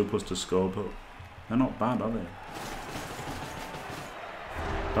 plus 2 plus to score, but they're not bad, are they?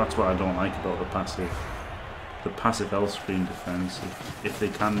 That's what I don't like about the passive elf screen defense. If they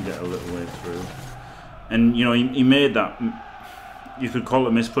can get a little way through, and you know, he made that. You could call it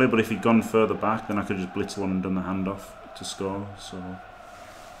a misplay, but if he'd gone further back, then I could just blitz one and done the handoff to score. So,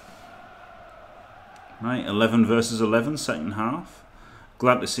 right, 11 versus 11, second half.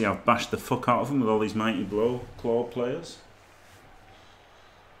 Glad to see I've bashed the fuck out of them with all these mighty claw players.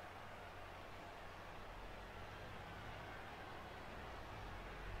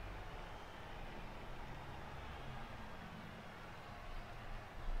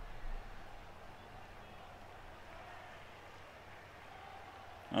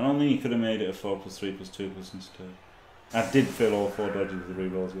 I don't think he could have made it a 4 plus 3 plus 2 plus instead. I did fill all 4 dodges with the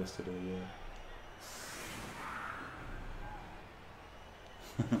rerolls yesterday, yeah.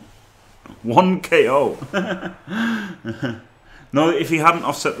 1 KO! No, if he hadn't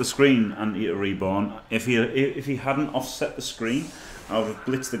offset the screen and eat a reborn, if he hadn't offset the screen, I would have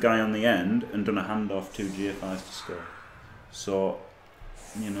blitzed the guy on the end and done a handoff to GFIs to score. So,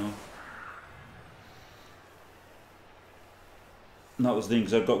 you know. That was the thing,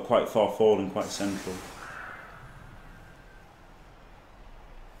 because I've got quite far forward and quite central.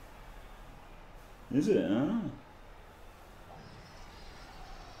 Is it? Ah.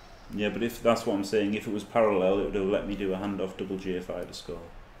 Yeah, but if that's what I'm saying, if it was parallel, it would have let me do a handoff double GFI to score.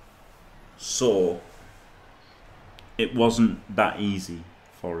 So, it wasn't that easy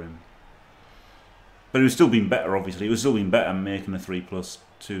for him. But it would still been better, obviously. It would still been better making a 3 plus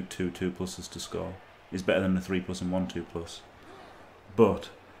 2 pluses to score. It's better than a 3 plus and 1 2 plus. But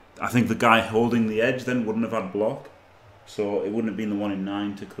I think the guy holding the edge then wouldn't have had block, so it wouldn't have been the 1 in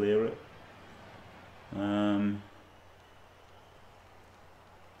 9 to clear it.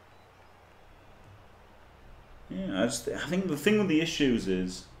 Yeah, I think the thing with the issues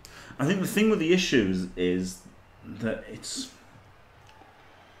is, that it's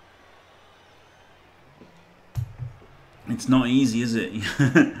not easy, is it?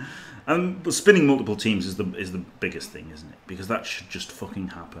 But spinning multiple teams is the biggest thing, isn't it? Because that should just fucking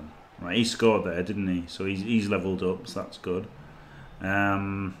happen, right? He scored there, didn't he? So he's leveled up, so that's good.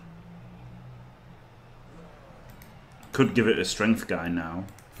 Could give it a strength guy now,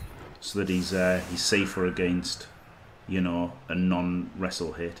 so that he's safer against, you know, a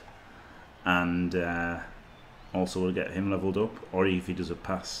non-wrestle hit, and also will get him leveled up. Or if he does a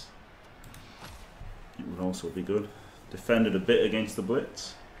pass, it would also be good. Defended a bit against the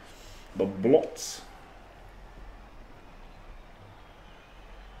blitz. The blots.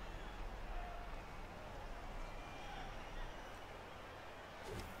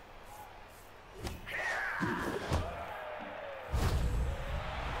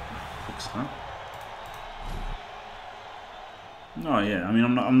 Fix that. No, yeah. I mean,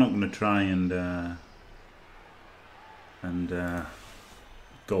 I'm not going to try and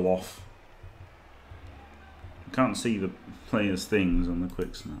go off. I can't see the players' things on the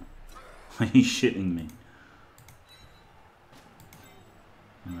quick snap. He's shitting me.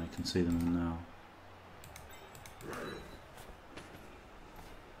 And I can see them now.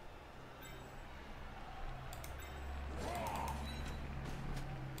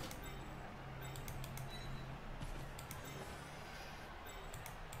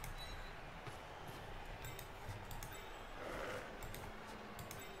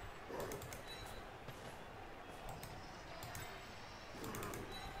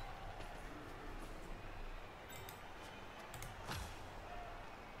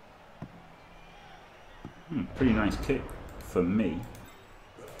 Pretty nice kick for me.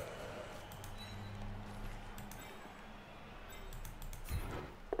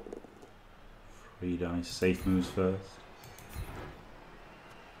 Three dice, safe moves first.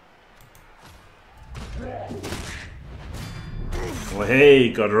 Oh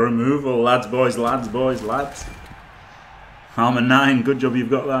hey, got a removal, lads, boys, lads, boys, lads. Armor 9, good job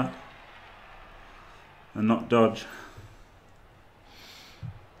you've got that. And not dodge.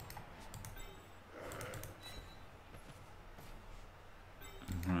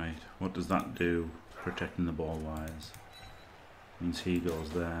 Right, what does that do, protecting the ball wise? Means he goes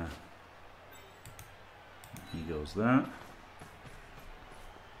there. He goes there.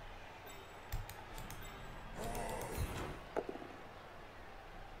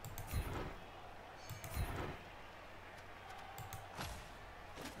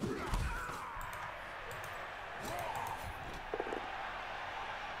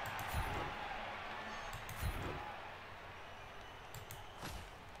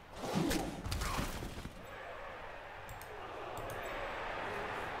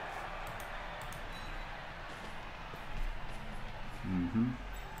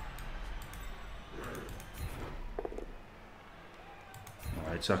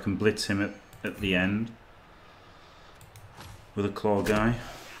 Alright, so I can blitz him at the end with a claw guy.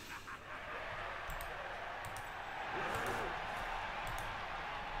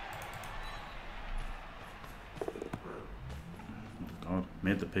 Oh God,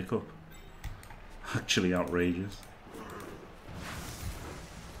 made the pickup. Actually outrageous.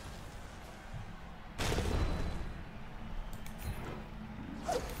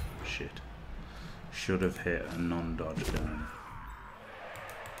 Shit. Should have hit a non-dodge down.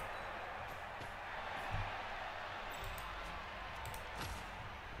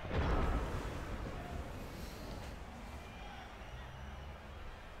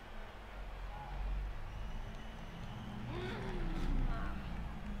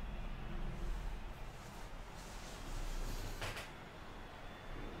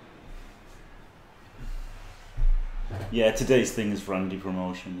 Yeah, today's thing is for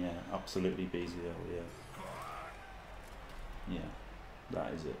anti-promotion, yeah, absolutely BZL, yeah. Yeah,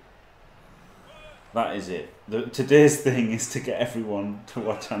 that is it. That is it. Today's thing is to get everyone to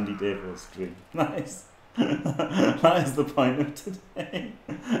watch Andy Davo's stream. That is the point of today.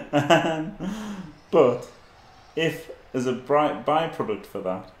 But, if, as a byproduct for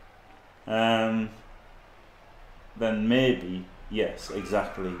that, then maybe, yes,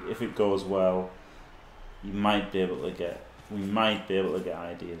 exactly, if it goes well, we might be able to get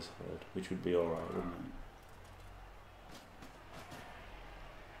ideas heard, which would be alright, wouldn't it?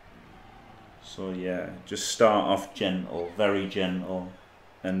 So yeah, just start off gentle, very gentle,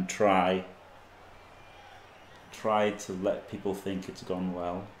 and try to let people think it's gone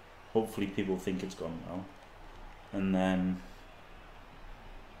well. Hopefully people think it's gone well. And then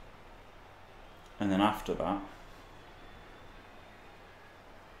after that,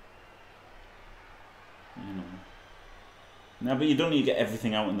 you know. No, but you don't need to get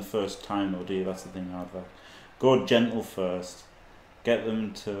everything out in the first time though, do you? That's the thing I'd like. Go gentle first. Get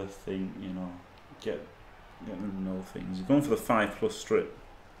them to think, you know, get them to know things. You're going for the 5+ strip.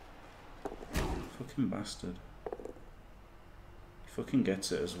 Fucking bastard. He fucking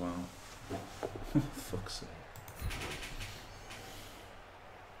gets it as well. Fuck's sake.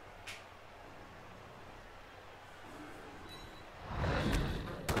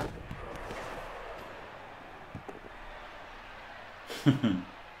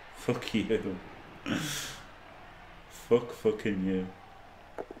 Fuck you. Fucking you.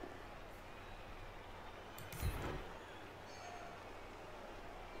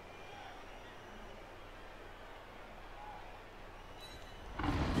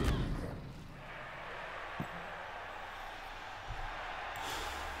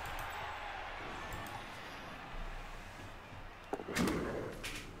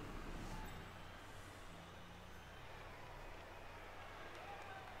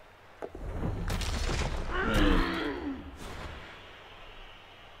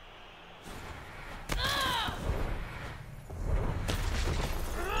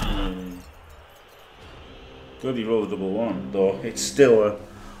 Good, he rolled a double one, though it's still a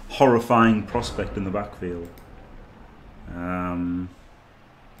horrifying prospect in the backfield.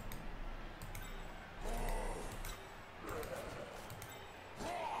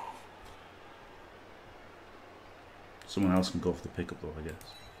 Someone else can go for the pickup though, I guess.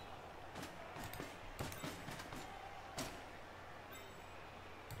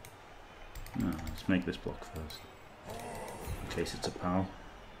 No, let's make this block first. In case it's a pal.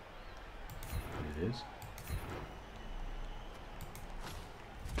 It is.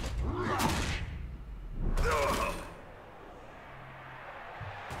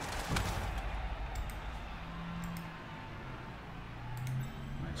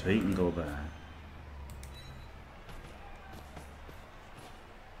 Right, so he can go there.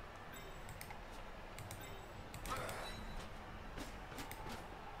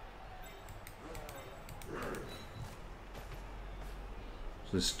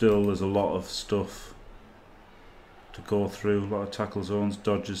 So there's a lot of stuff to go through, a lot of tackle zones,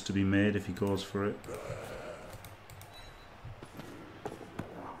 dodges to be made if he goes for it.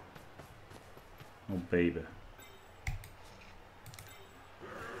 Oh baby.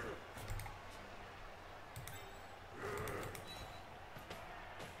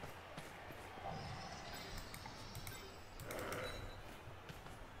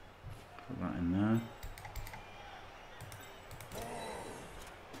 in there.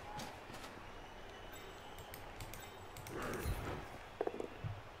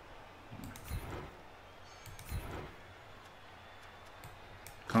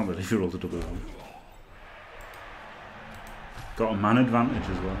 Can't believe you rolled a double one. Got a man advantage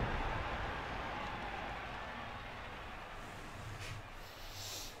as well.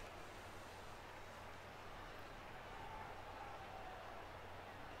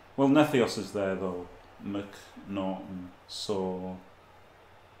 Well, Nethios is there though, McNaughton, so...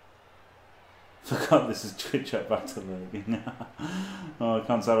 Forgot this is Twitch chat back to lurking. Oh, I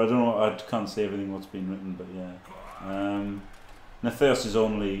can't say, I don't know, I can't see everything what's been written, but yeah. Nethios is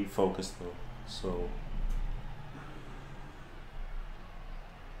only focused though, so...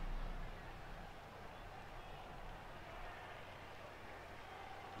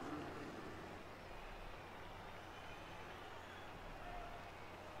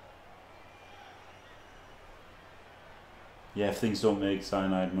 Yeah, if things don't make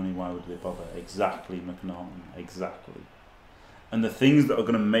cyanide money, why would they bother? Exactly, McNaughton, exactly. And the things that are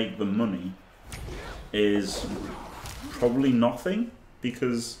going to make the money is probably nothing,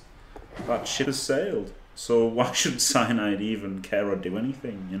 because that ship has sailed. So why should cyanide even care or do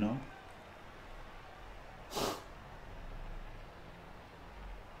anything, you know?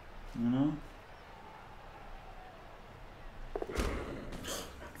 You know?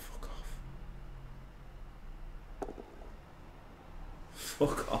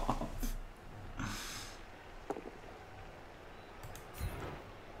 Fuck off.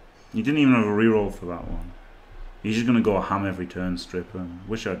 You didn't even have a reroll for that one. You're just gonna go ham every turn, Stripper.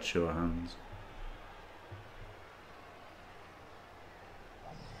 Wish I'd show hands.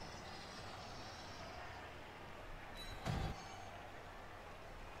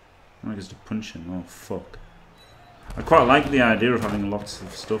 I guess to punch him. Oh fuck. I quite like the idea of having lots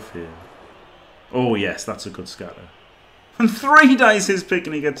of stuff here. Oh yes, that's a good scatter. And 3 dice his pick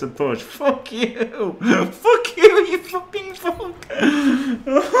and he gets a push. Fuck you! Fuck you, you fucking fuck!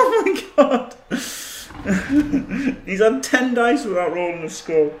 Oh my god! He's had 10 dice without rolling a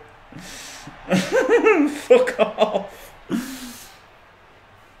skull. Fuck off!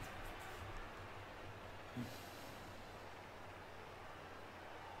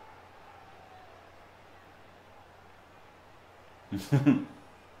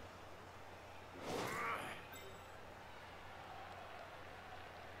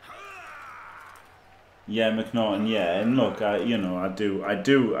 Yeah, McNaughton. Yeah, and look, I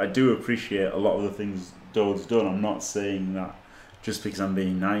do appreciate a lot of the things Dode's done. I'm not saying that just because I'm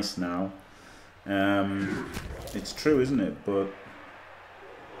being nice now. It's true, isn't it? But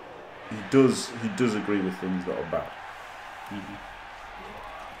he does agree with things that are bad.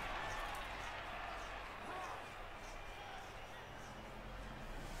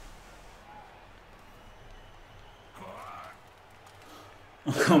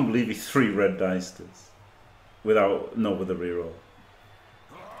 I can't believe he 3 red dice this. With a reroll.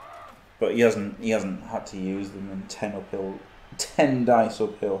 But he hasn't had to use them, and 10 dice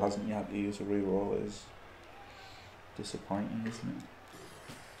uphill hasn't he had to use a reroll. It is disappointing, isn't it?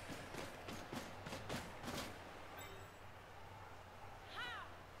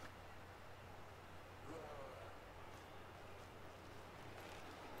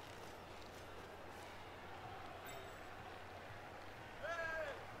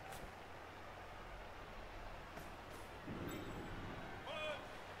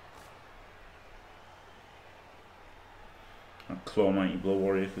 Claw Mighty Blow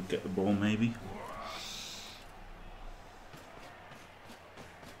Warrior could get the ball, maybe.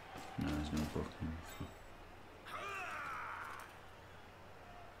 No, he's going to block him.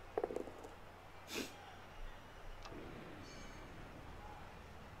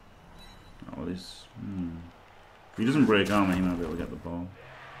 Oh, this. If he doesn't break armor, he might be able to get the ball.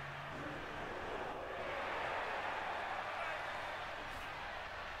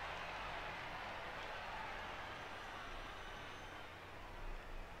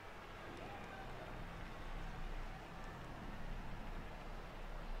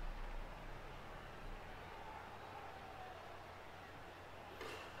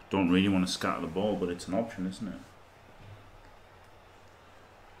 Don't really want to scatter the ball, but it's an option, isn't it?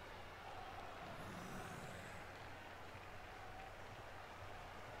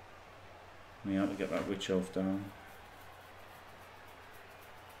 We have to get that witch elf down.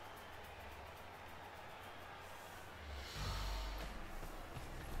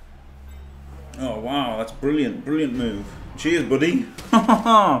 Oh wow, that's brilliant, brilliant move. Cheers, buddy.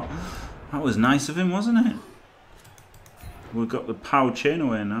 That was nice of him, wasn't it? We've got the power chain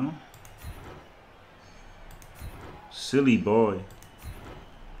away now. Silly boy.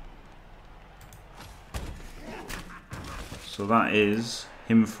 So that is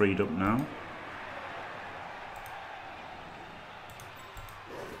him freed up now.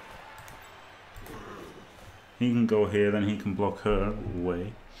 He can go here, then he can block her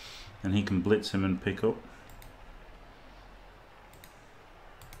away. And he can blitz him and pick up.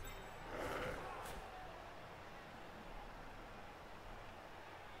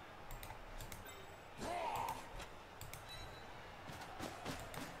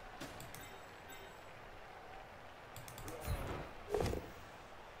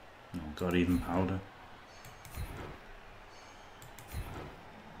 Oh god, even powder.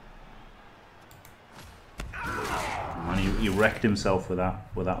 Man, he wrecked himself with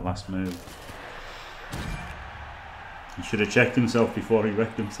that last move. He should have checked himself before he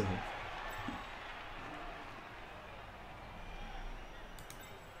wrecked himself.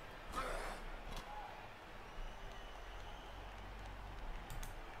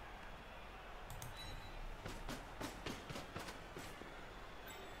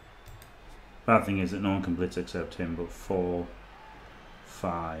 Bad thing is that no one can blitz except him, but 4,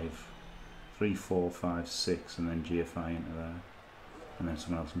 5, 3, 4, 5, 6, and then GFI into there. And then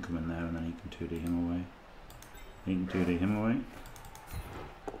someone else can come in there and then he can 2D him away. He can 2D him away.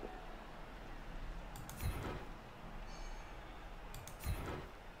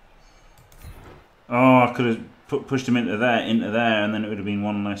 Oh, I could have pushed him into there, and then it would have been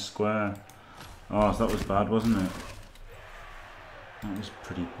one less square. Oh, so that was bad, wasn't it? That was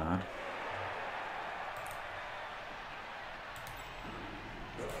pretty bad.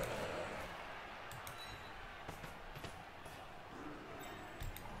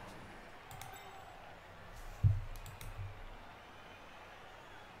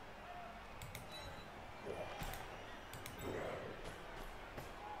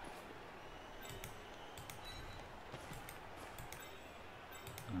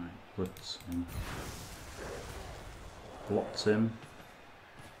 Blitz him. Blots him.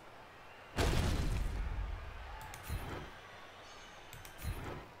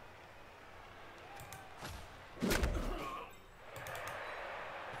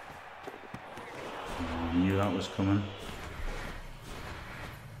 I knew that was coming.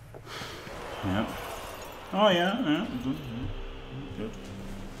 Yeah. Oh yeah. Good.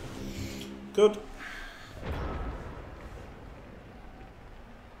 Good.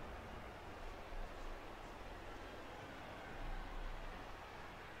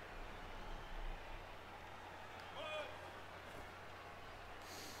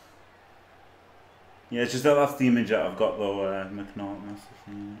 Yeah, it's just that's the image that I've got though, McNaughton, that's the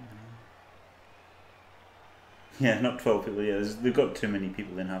thing. Yeah, not 12 people, yeah, they've got too many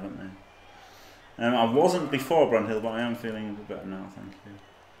people in, haven't they? I wasn't before Brandhill, but I am feeling a bit better now, thank you.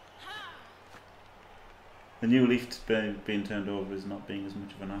 The new leaf being turned over is not being as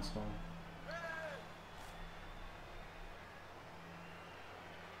much of an asshole.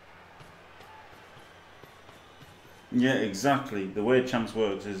 Yeah, exactly. The way Champs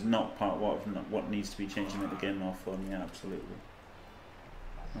works is not part of what needs to be changed to make the game more fun. Yeah, absolutely.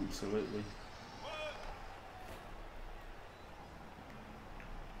 Absolutely.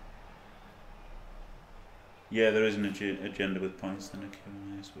 Yeah, there is an agenda with points then a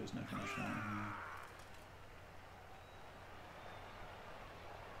Q&A, I suppose, no finish that.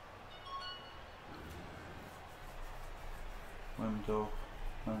 Wemdorf,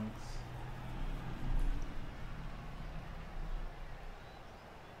 thanks.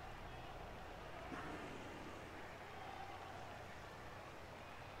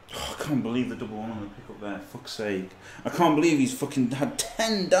 I can't believe the double one on the pick up there, fuck's sake. I can't believe he's fucking had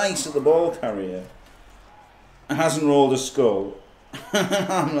 10 dice at the ball carrier and hasn't rolled a skull.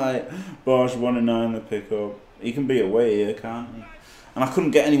 I'm like, Bosch 1 and 9 the pick up. He can be away here, can't he? And I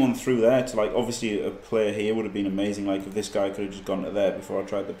couldn't get anyone through there to, like, obviously a player here would have been amazing, like if this guy could have just gone to there before I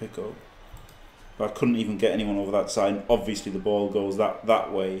tried the pick up. But I couldn't even get anyone over that side. Obviously the ball goes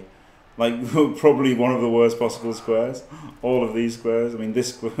that way. Like, probably one of the worst possible squares. All of these squares. I mean,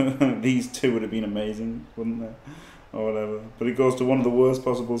 this these two would have been amazing, wouldn't they? Or whatever. But it goes to one of the worst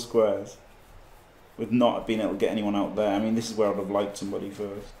possible squares. With not being able to get anyone out there. I mean, this is where I'd have liked somebody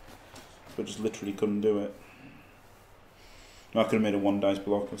first. But just literally couldn't do it. I could have made a 1 dice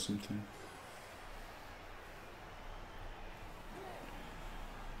block or something.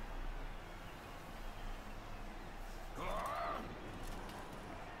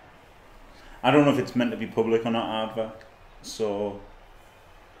 I don't know if it's meant to be public or not, Aardvark, so,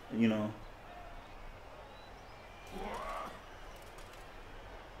 you know.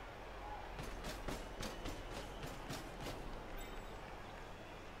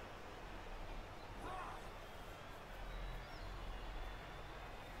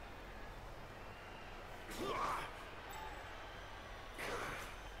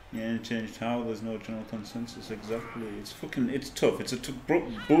 changed how? There's no general consensus. Exactly. It's tough. It's a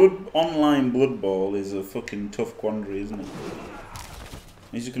online Blood Bowl is a fucking tough quandary, isn't it?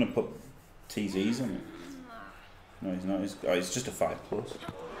 He's just gonna put TZs on it. No, he's not. It's just a 5+.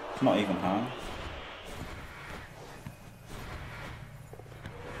 It's not even high.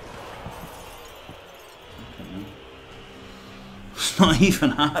 It's not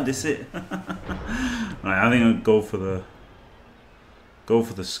even hard, is it? Right, I think I'll go for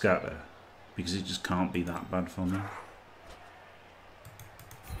the scatter because it just can't be that bad for me.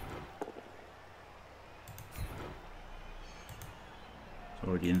 It's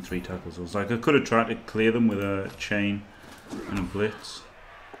already in 3 tackles. I was like, I could have tried to clear them with a chain and a blitz,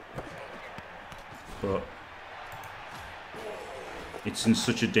 but it's in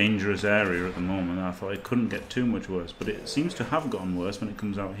such a dangerous area at the moment. I thought it couldn't get too much worse, but it seems to have gotten worse when it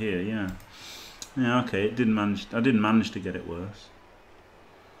comes out here. Yeah, yeah. Okay, it didn't manage. I didn't manage to get it worse.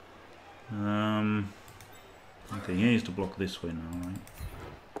 Okay, he needs to block this way now, right?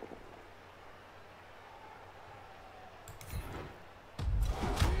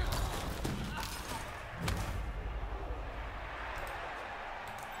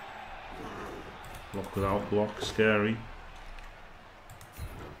 Block without block, scary.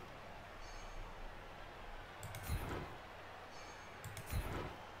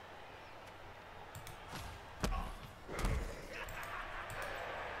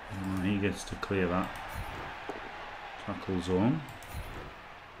 He gets to clear that tackle zone.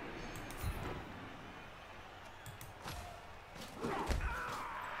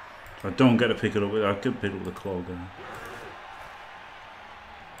 So I don't get to pick it up with. I could pick it up with a claw gun.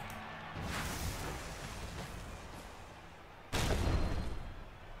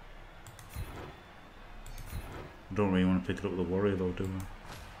 I don't really want to pick it up with a warrior though, do I?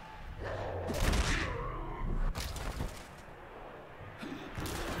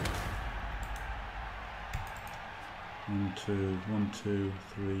 1, 2, 1, 2,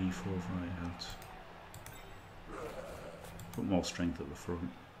 3, 4, 5 out. Put more strength at the front.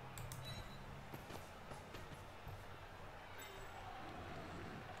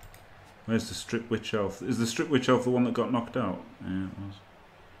 Where's the Strip Witch Elf? Is the Strip Witch Elf the one that got knocked out? Yeah, it was.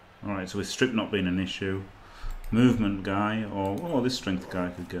 Alright, so with Strip not being an issue, movement guy, or oh, this strength guy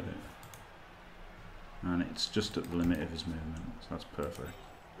could get it. And it's just at the limit of his movement, so that's perfect.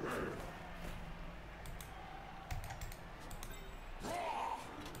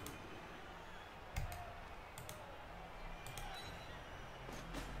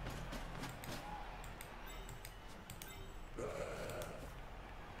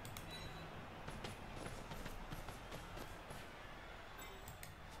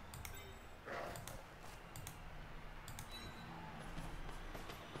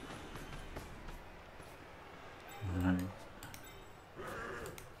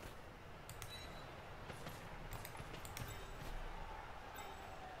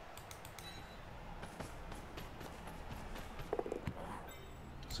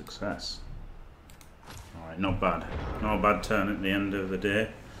 Success. Alright, not bad. Not a bad turn at the end of the day.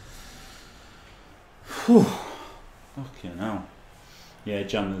 Whew. Okay, now. Yeah,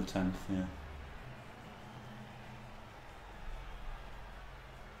 January the 10th, yeah.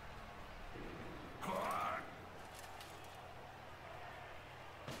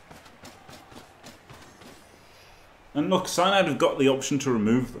 And look, Cyanide have got the option to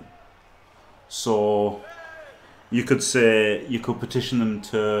remove them. So you could say, you could petition them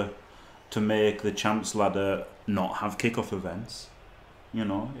to make the Champs Ladder not have kickoff events, you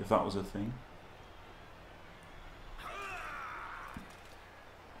know, if that was a thing.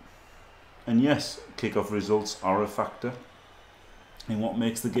 And yes, kickoff results are a factor in what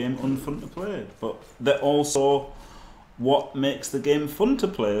makes the game unfun to play, but they're also what makes the game fun to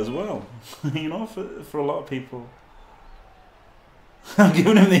play as well, you know, for a lot of people. I'm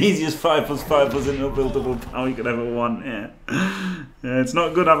giving him the easiest 5+5 buildable power you could ever want, yeah. Yeah, it's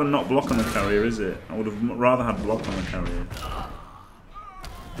not good having not block on the carrier, is it? I would have rather had block on the carrier.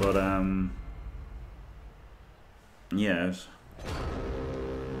 But, yeah.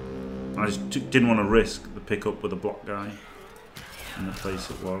 I just didn't want to risk the pickup with a block guy in the place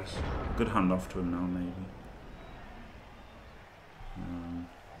it was. A good hand off to him now, maybe. Yeah.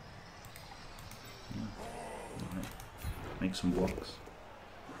 Right. Make some blocks.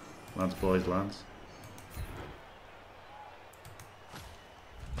 Lads, boys, lads.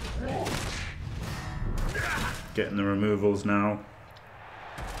 Getting the removals now.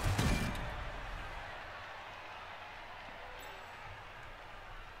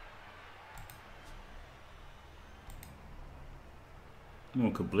 Oh,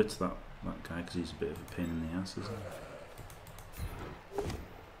 we could blitz that guy because he's a bit of a pain in the ass, isn't he?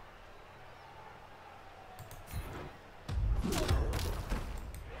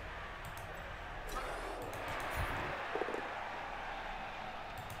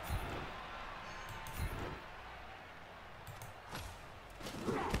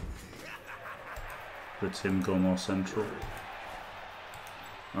 Let him go more central.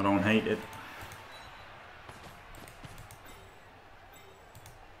 I don't hate it.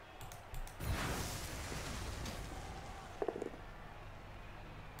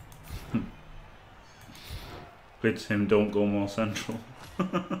 Blitz him, don't go more central. Oh,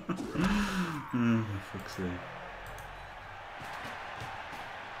 for fuck's sake.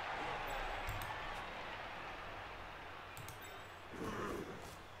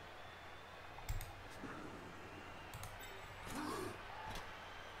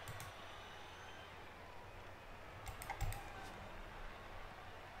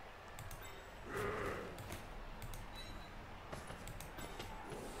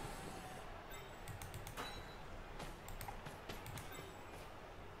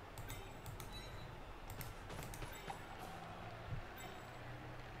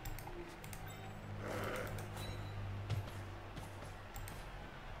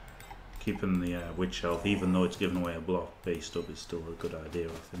 Keeping the Witch Elf, even though it's given away a block based up, is still a good idea,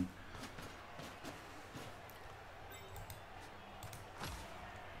 I think.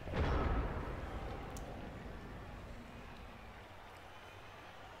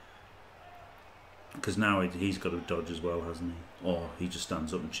 Because now he's got to dodge as well, hasn't he? Or he just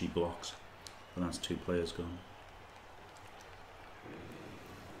stands up and she blocks. And that's 2 players gone.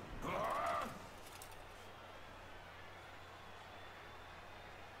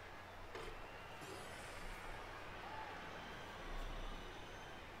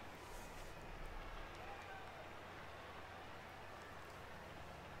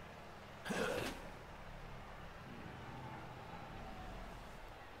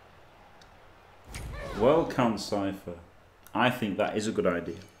 Well, Count Cypher, I think that is a good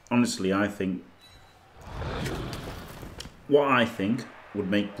idea. Honestly, I think what I think would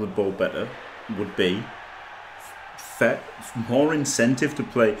make Blood Bowl better would be more incentive to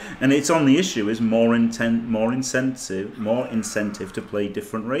play, and it's on the issue is more incentive to play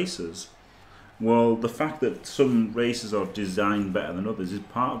different races. Well, the fact that some races are designed better than others is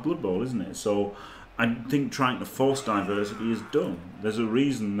part of Blood Bowl, isn't it? So I think trying to force diversity is dumb. There's a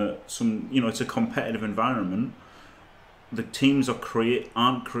reason that it's a competitive environment. The teams are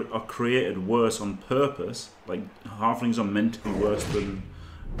created worse on purpose. Like halflings are meant to be worse than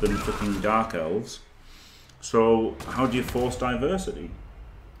fucking dark elves. So how do you force diversity?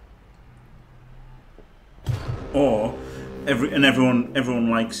 Or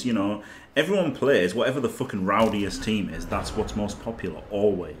everyone likes, everyone plays whatever the fucking rowdiest team is. That's what's most popular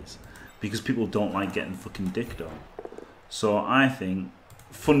always. Because people don't like getting fucking dicked on. So I think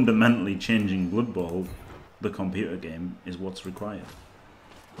fundamentally changing Blood Bowl, the computer game, is what's required.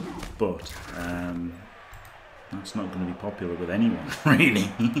 But that's not going to be popular with anyone, really.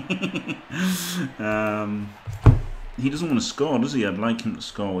 He doesn't want to score, does he? I'd like him to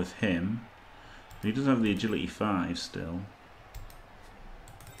score with him. But he does have the agility 5 still.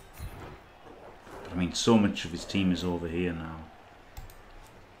 But I mean, so much of his team is over here now.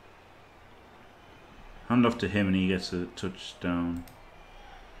 Hand off to him and he gets a touchdown.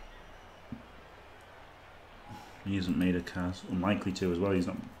 He hasn't made a cast. Unlikely to as well, he's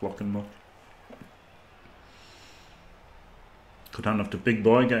not blocking much. Could hand off to Big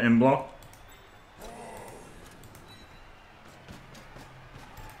Boy, get him blocked.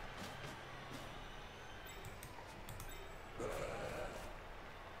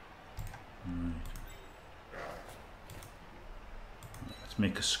 Right. Let's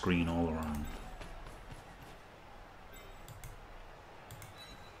make a screen all around.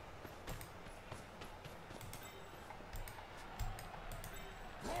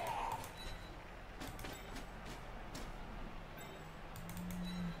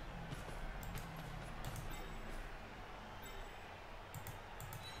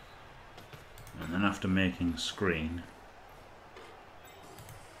 After making a screen,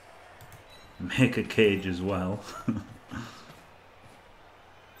 make a cage as well.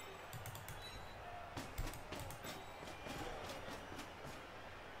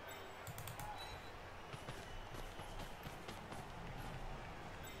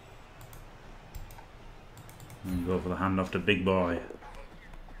 And go for the handoff to Big Boy.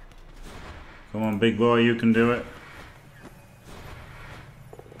 Come on, Big Boy, you can do it.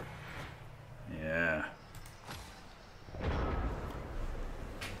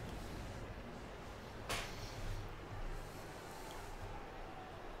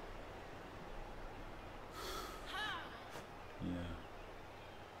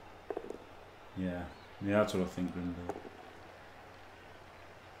 Yeah, that's what I think, Grimble.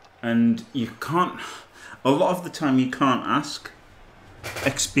 And you can't, a lot of the time you can't ask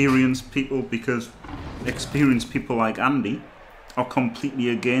experienced people because experienced people like Andy are completely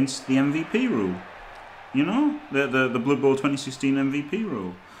against the MVP rule. You know, the Blood Bowl 2016 MVP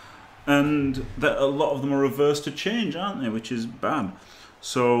rule. And that a lot of them are reversed to change, aren't they? Which is bad.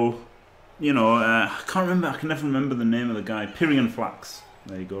 So, you know, I can never remember the name of the guy. Pyrian Flax.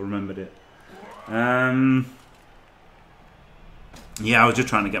 There you go, remembered it. Yeah, I was just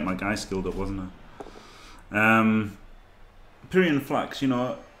trying to get my guy skilled up, wasn't I? Pyrian Flax, you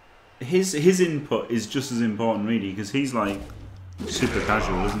know, his input is just as important, really, because he's like super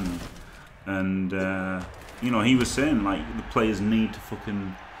casual, isn't he? And you know, he was saying like the players need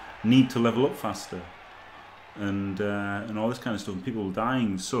to level up faster, and all this kind of stuff. And people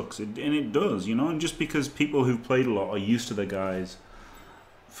dying sucks, and it does, you know. And just because people who've played a lot are used to their guys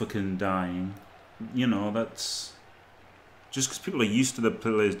fucking dying, you know, that's just because people are used to the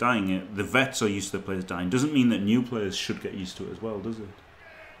players dying. The vets are used to the players dying. Doesn't mean that new players should get used to it as well, does it?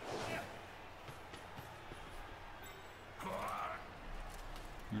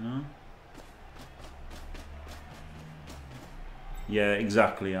 You know. Yeah,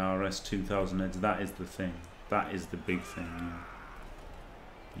 exactly. RS 2000 heads. That is the thing. That is the big thing.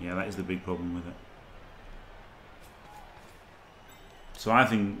 Yeah. Yeah, that is the big problem with it. So I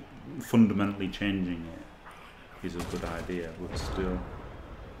think fundamentally changing it is a good idea, but still,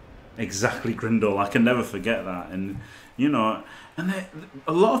 exactly, Grindle. I can never forget that, and you know, and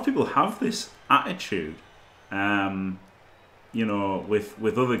a lot of people have this attitude, you know,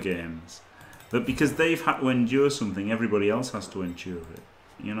 with other games. That because they've had to endure something, everybody else has to endure it.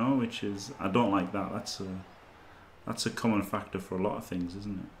 You know, which is, I don't like that. That's a common factor for a lot of things,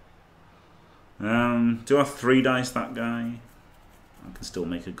 isn't it? Do I 3 dice that guy? I can still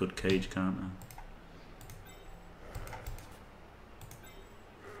make a good cage, can't I?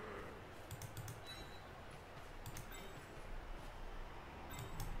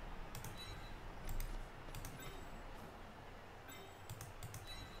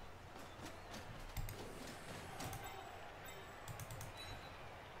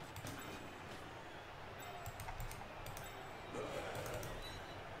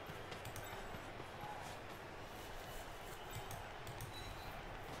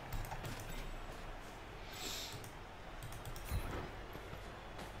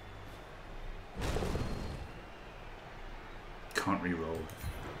 Can't re-roll.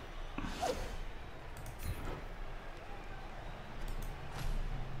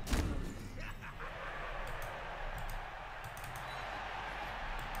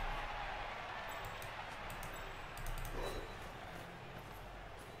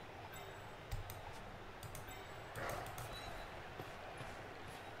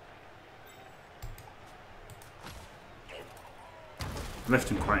 Left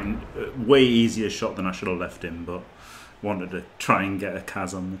him quite way easier shot than I should have left him, but wanted to try and get a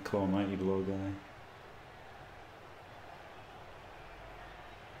Kaz on the Claw Mighty Blow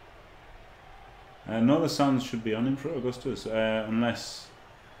guy. No, the sounds should be on him for Augustus, unless,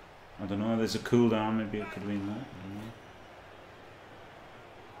 I don't know, there's a cooldown, maybe it could have been that, I don't know.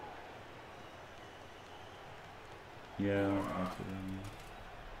 Yeah, I could have, yeah.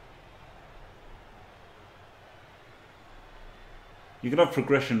 You could have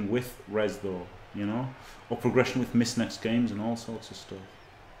progression with res though, you know, or progression with miss next games and all sorts of stuff.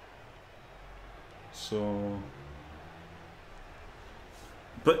 So,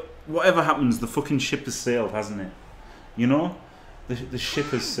 but whatever happens, the fucking ship has sailed, hasn't it? You know, the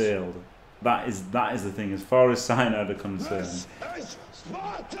ship has sailed. That is the thing. As far as Cyanide are concerned.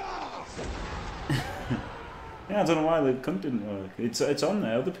 Yeah, I don't know why the cunt didn't work. It's on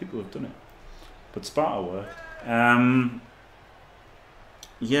there. Other people have done it, but Sparta worked.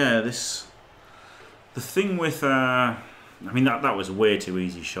 Yeah, the thing with I mean that was a way too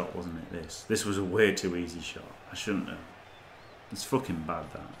easy shot, wasn't it? This was a way too easy shot. I shouldn't have. It's fucking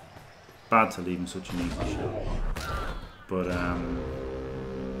bad, that. Bad to leave him such an easy shot. But I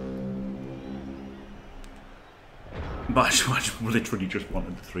literally just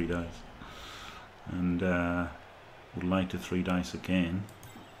wanted the 3 dice, and would like to 3 dice again,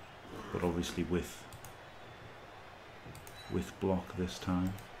 but obviously with block this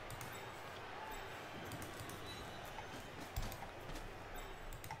time.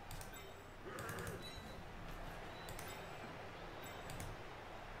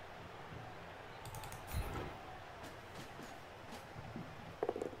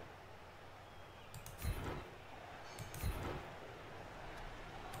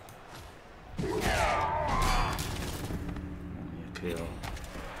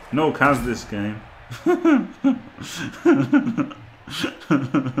 No Kaz this game. I'd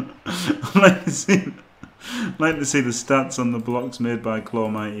like to see the stats on the blocks made by Claw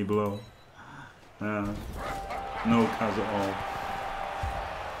Mighty Blow. No Kaz at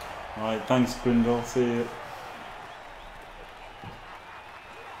all. Alright, thanks Grindel, see you.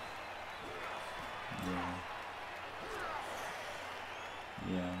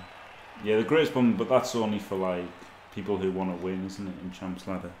 Yeah, the greatest problem, but that's only for like people who want to win, isn't it, in Champs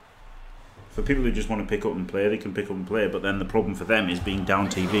Ladder? For people who just want to pick up and play, they can pick up and play, but then the problem for them is being down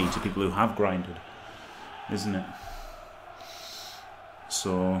TV to people who have grinded, isn't it?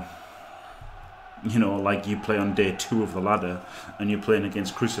 So, you know, like you play on day 2 of the ladder and you're playing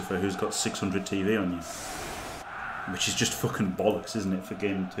against Crucifer who's got 600 TV on you. Which is just fucking bollocks, isn't it, for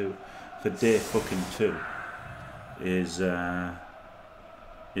game 2? For day fucking 2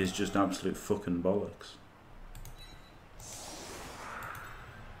 is just absolute fucking bollocks.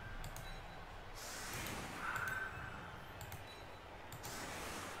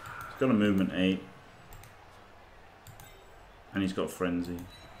 He's got a movement 8. And he's got frenzy.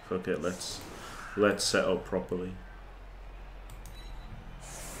 Fuck it, let's set up properly.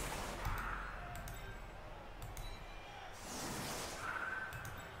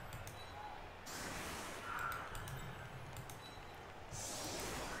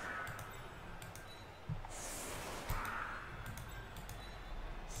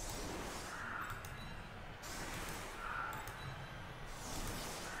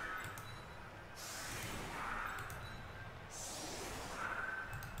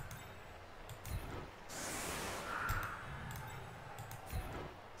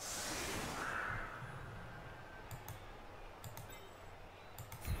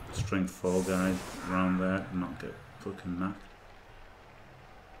 Strength 4 guy around there and not get fucking knocked.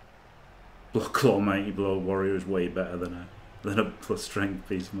 Block Claw Mighty Blow Warrior is way better than a plus strength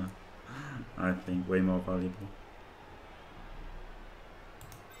piece, man. I think way more valuable.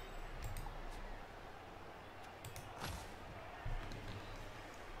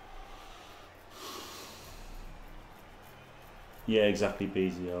 Yeah, exactly,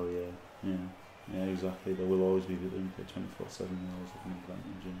 BZL, yeah, exactly. There will always be people who play 24/7 roles of an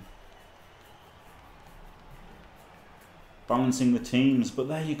advantage. Balancing the teams, but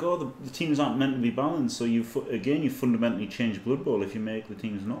there you go. The teams aren't meant to be balanced, so you fundamentally change Blood Bowl if you make the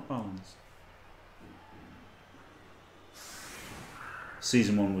teams not balanced.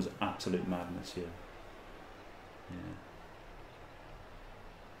 Season 1 was absolute madness, yeah.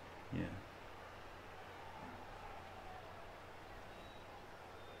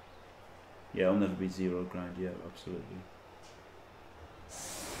 Yeah, I'll never be 0 grind, yeah, absolutely.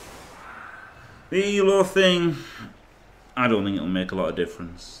 The ELO thing, I don't think it'll make a lot of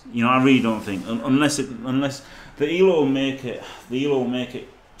difference. You know, I really don't think, unless the ELO will make it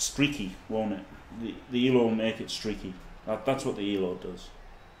streaky, won't it? The ELO will make it streaky. That's what the ELO does.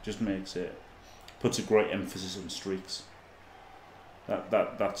 Just puts a great emphasis on streaks.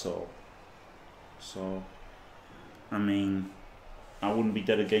 That's all. So, I mean, I wouldn't be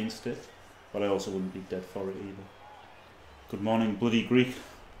dead against it, but I also wouldn't be dead for it either. Good morning, Bloody Greek.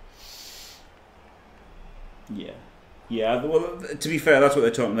 Yeah. Well, to be fair, that's what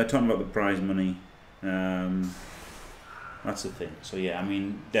they're talking. They're talking about the prize money. That's the thing. So yeah, I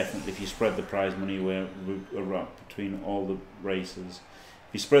mean, definitely, if you spread the prize money around between all the races,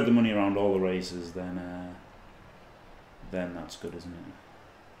 if you spread the money around all the races, then that's good, isn't it?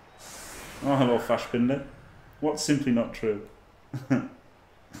 Oh, hello, Fashpinder. What's simply not true?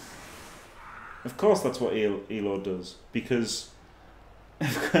 Of course, that's what ELO does, because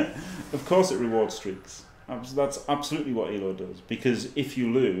of course it rewards streaks. That's absolutely what ELO does, because if you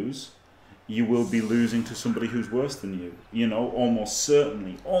lose, you will be losing to somebody who's worse than you. You know, almost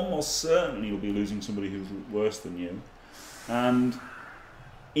certainly you'll be losing somebody who's worse than you. And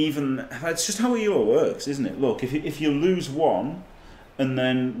even, that's just how ELO works, isn't it? Look, if you lose 1 and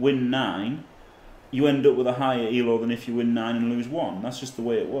then win 9, you end up with a higher ELO than if you win 9 and lose 1. That's just the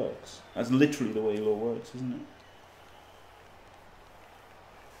way it works. That's literally the way ELO works, isn't it?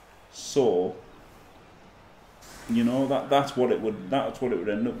 So, you know, that's what it would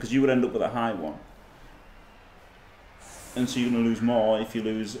end up, because you would end up with a high one, and so you're going to lose more if you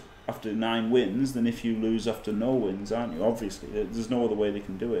lose after 9 wins than if you lose after no wins, aren't you? Obviously, there's no other way they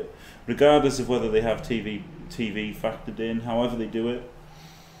can do it, regardless of whether they have TV factored in. However they do it,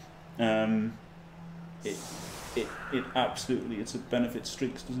 it absolutely, it's a benefit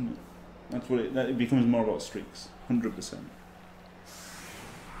streaks, doesn't it? That's what it becomes more about streaks, 100%.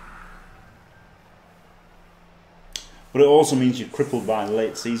 But it also means you're crippled by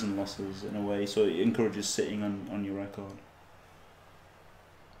late season losses in a way, so it encourages sitting on your record.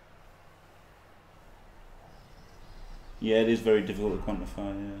 Yeah, it is very difficult to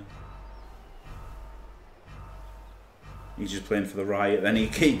quantify, yeah. He's just playing for the Riot, then he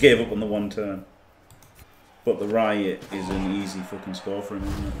gave up on the 1 turn. But the Riot is an easy fucking score for him,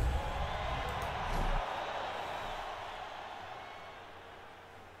 isn't it?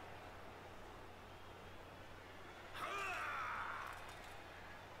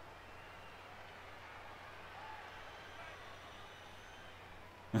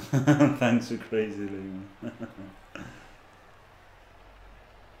 Thanks for crazy, Liam.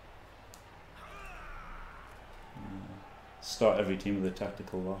 Start every team with a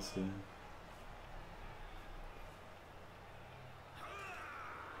tactical loss, yeah.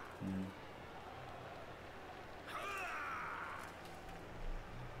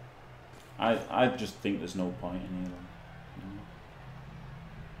 I just think there's no point in either.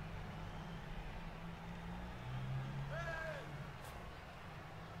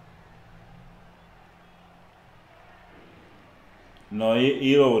 No,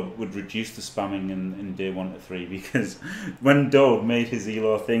 Elo would reduce the spamming in day 1 to 3 because when Dode made his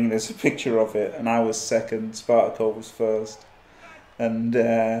Elo thing, there's a picture of it, and I was second, Spartaco was first, and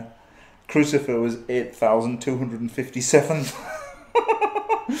Crucifer was 8,257th.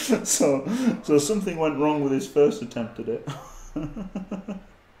 so something went wrong with his first attempt at it.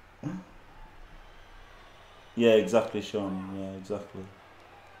 Yeah, exactly, Sean. Yeah, exactly.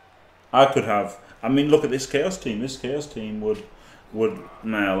 I could have. I mean, look at this Chaos team. This Chaos team would. Well,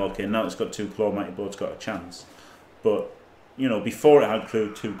 okay, now it's got 2 Claw Mighty Blow, it's got a chance. But, you know, before it had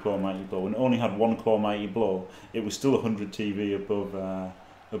 2 Claw Mighty Blow and it only had 1 Claw Mighty Blow, it was still 100 TV above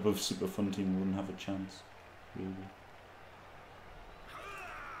Super Fun Team, wouldn't have a chance, really.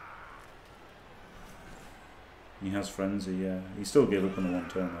 He has Frenzy, yeah. He still gave up on the 1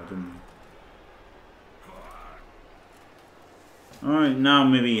 turn though, didn't he? Alright, now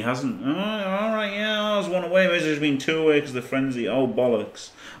maybe he hasn't. Alright, yeah, I was 1 away. Maybe there's been 2 away because of the frenzy. Oh, bollocks.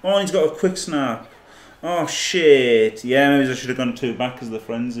 Oh, he's got a quick snap. Oh, shit. Yeah, maybe I should have gone 2 back because of the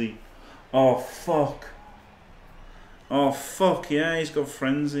frenzy. Oh, fuck. Oh, fuck, yeah, he's got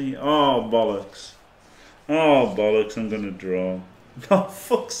frenzy. Oh, bollocks. Oh, bollocks, I'm going to draw. Oh,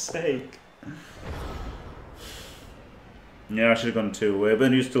 fuck's sake. Yeah, I should have gone 2 away, but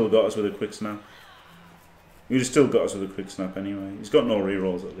then you still got us with a quick snap. He'd have still got us with a quick snap anyway. He's got no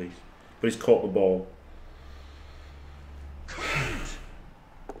rerolls at least. But he's caught the ball.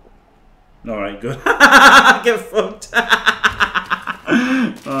 Alright, good. Get fucked.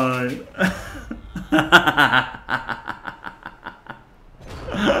 Alright.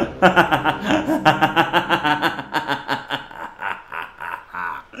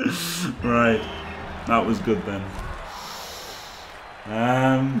 Right. That was good then.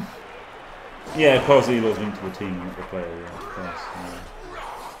 Yeah, of course Elo's linked to the team, not the player, yeah, of course.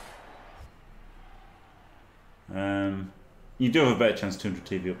 Yeah. You do have a better chance 200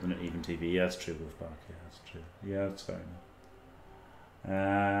 TV up than an even TV. Yeah, that's true with Park, yeah, that's true. Yeah, that's fair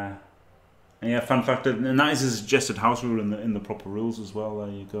enough. Yeah, fun fact, and that is a suggested house rule in the proper rules as well, there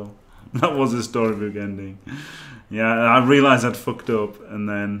you go. That was a storybook ending. Yeah, I realised I'd fucked up and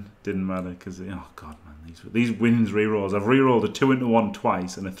then didn't matter because, oh god man, these wins rerolls. I've rerolled a 2 into 1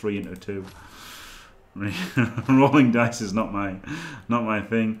 twice and a 3 into 2. Rolling dice is not my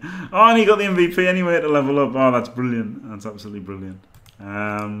thing. Oh, and he got the MVP anyway to level up. Oh, that's brilliant. That's absolutely brilliant.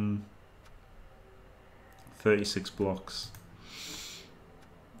 36 blocks.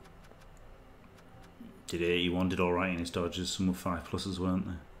 Did 81, did alright in his dodges. Some were 5+, weren't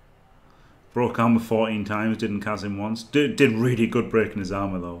they? Broke armor 14 times, didn't Kaz him once. Did really good breaking his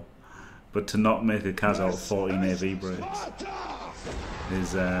armor though. But to not make a Kaz out of 14 AV breaks is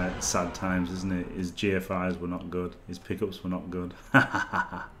sad times, isn't it? His GFIs were not good. His pickups were not good.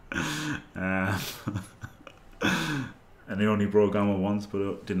 And he only broke armor once,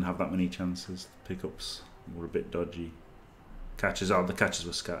 but didn't have that many chances. The pickups were a bit dodgy. Catches out. The catches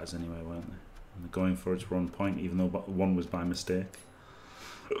were scatters anyway, weren't they? And the going for it's were on point, even though one was by mistake.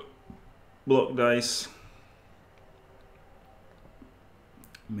 Block dice.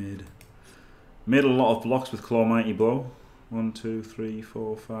 Made a lot of blocks with Claw Mighty Blow. 1, 2, 3,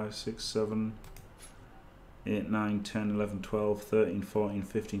 4, 5, 6, 7, 8, 9, 10, 11, 12, 13, 14,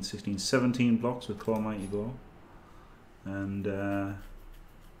 15, 16, 17 blocks with Claw Mighty Blow. And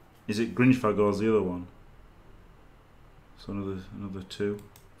is it Grinchfagor's the other one? So another 2.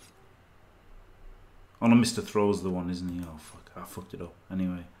 Oh no, Mr. Throw's the one, isn't he? Oh fuck, I fucked it up.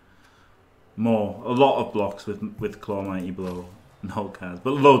 Anyway. A lot of blocks with Claw Mighty Blow. No cards,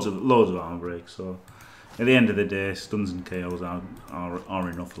 but loads of armor breaks. So at the end of the day, stuns and KOs are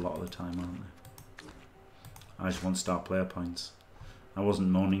enough a lot of the time, aren't they? I just want star player points. I wasn't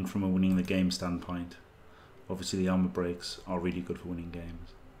moaning from a winning the game standpoint. Obviously, the armor breaks are really good for winning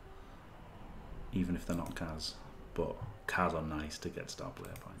games, even if they're not Kaz. But Kaz are nice to get star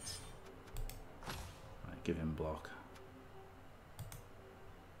player points. Right, give him block.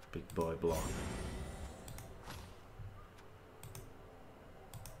 Big boy block.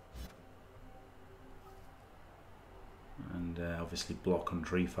 And obviously block on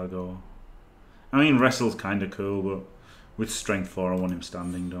Tree Fagor. I mean, wrestle's kind of cool, but With strength 4, I want him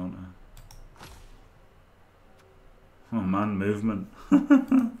standing, don't I? Oh man, movement.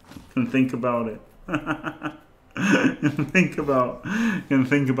 Can think about it. can think about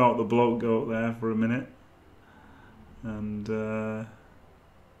the bloke goat there for a minute, and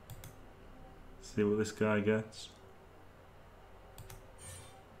see what this guy gets.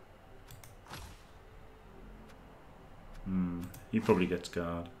 He probably gets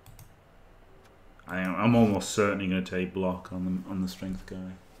guard. I'm almost certainly going to take block on the strength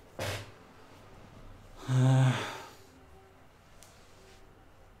guy.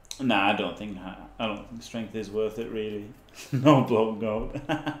 Nah, I don't think strength is worth it really. No block goat.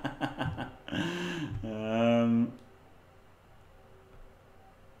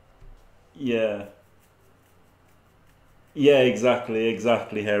 Yeah. Yeah, exactly,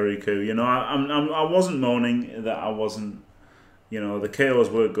 Heriku. You know, I wasn't moaning that I wasn't. You know, the KOs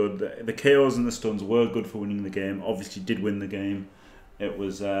were good. The KOs and the stuns were good for winning the game. Obviously, did win the game. It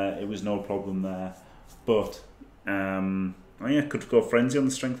was no problem there. But oh yeah, could go frenzy on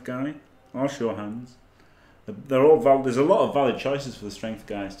the strength guy. Or sure hands. They're all there's a lot of valid choices for the strength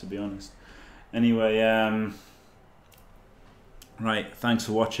guys, to be honest. Anyway, right. Thanks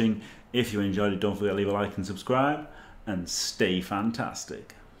for watching. If you enjoyed it, don't forget to leave a like and subscribe. And stay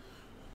fantastic.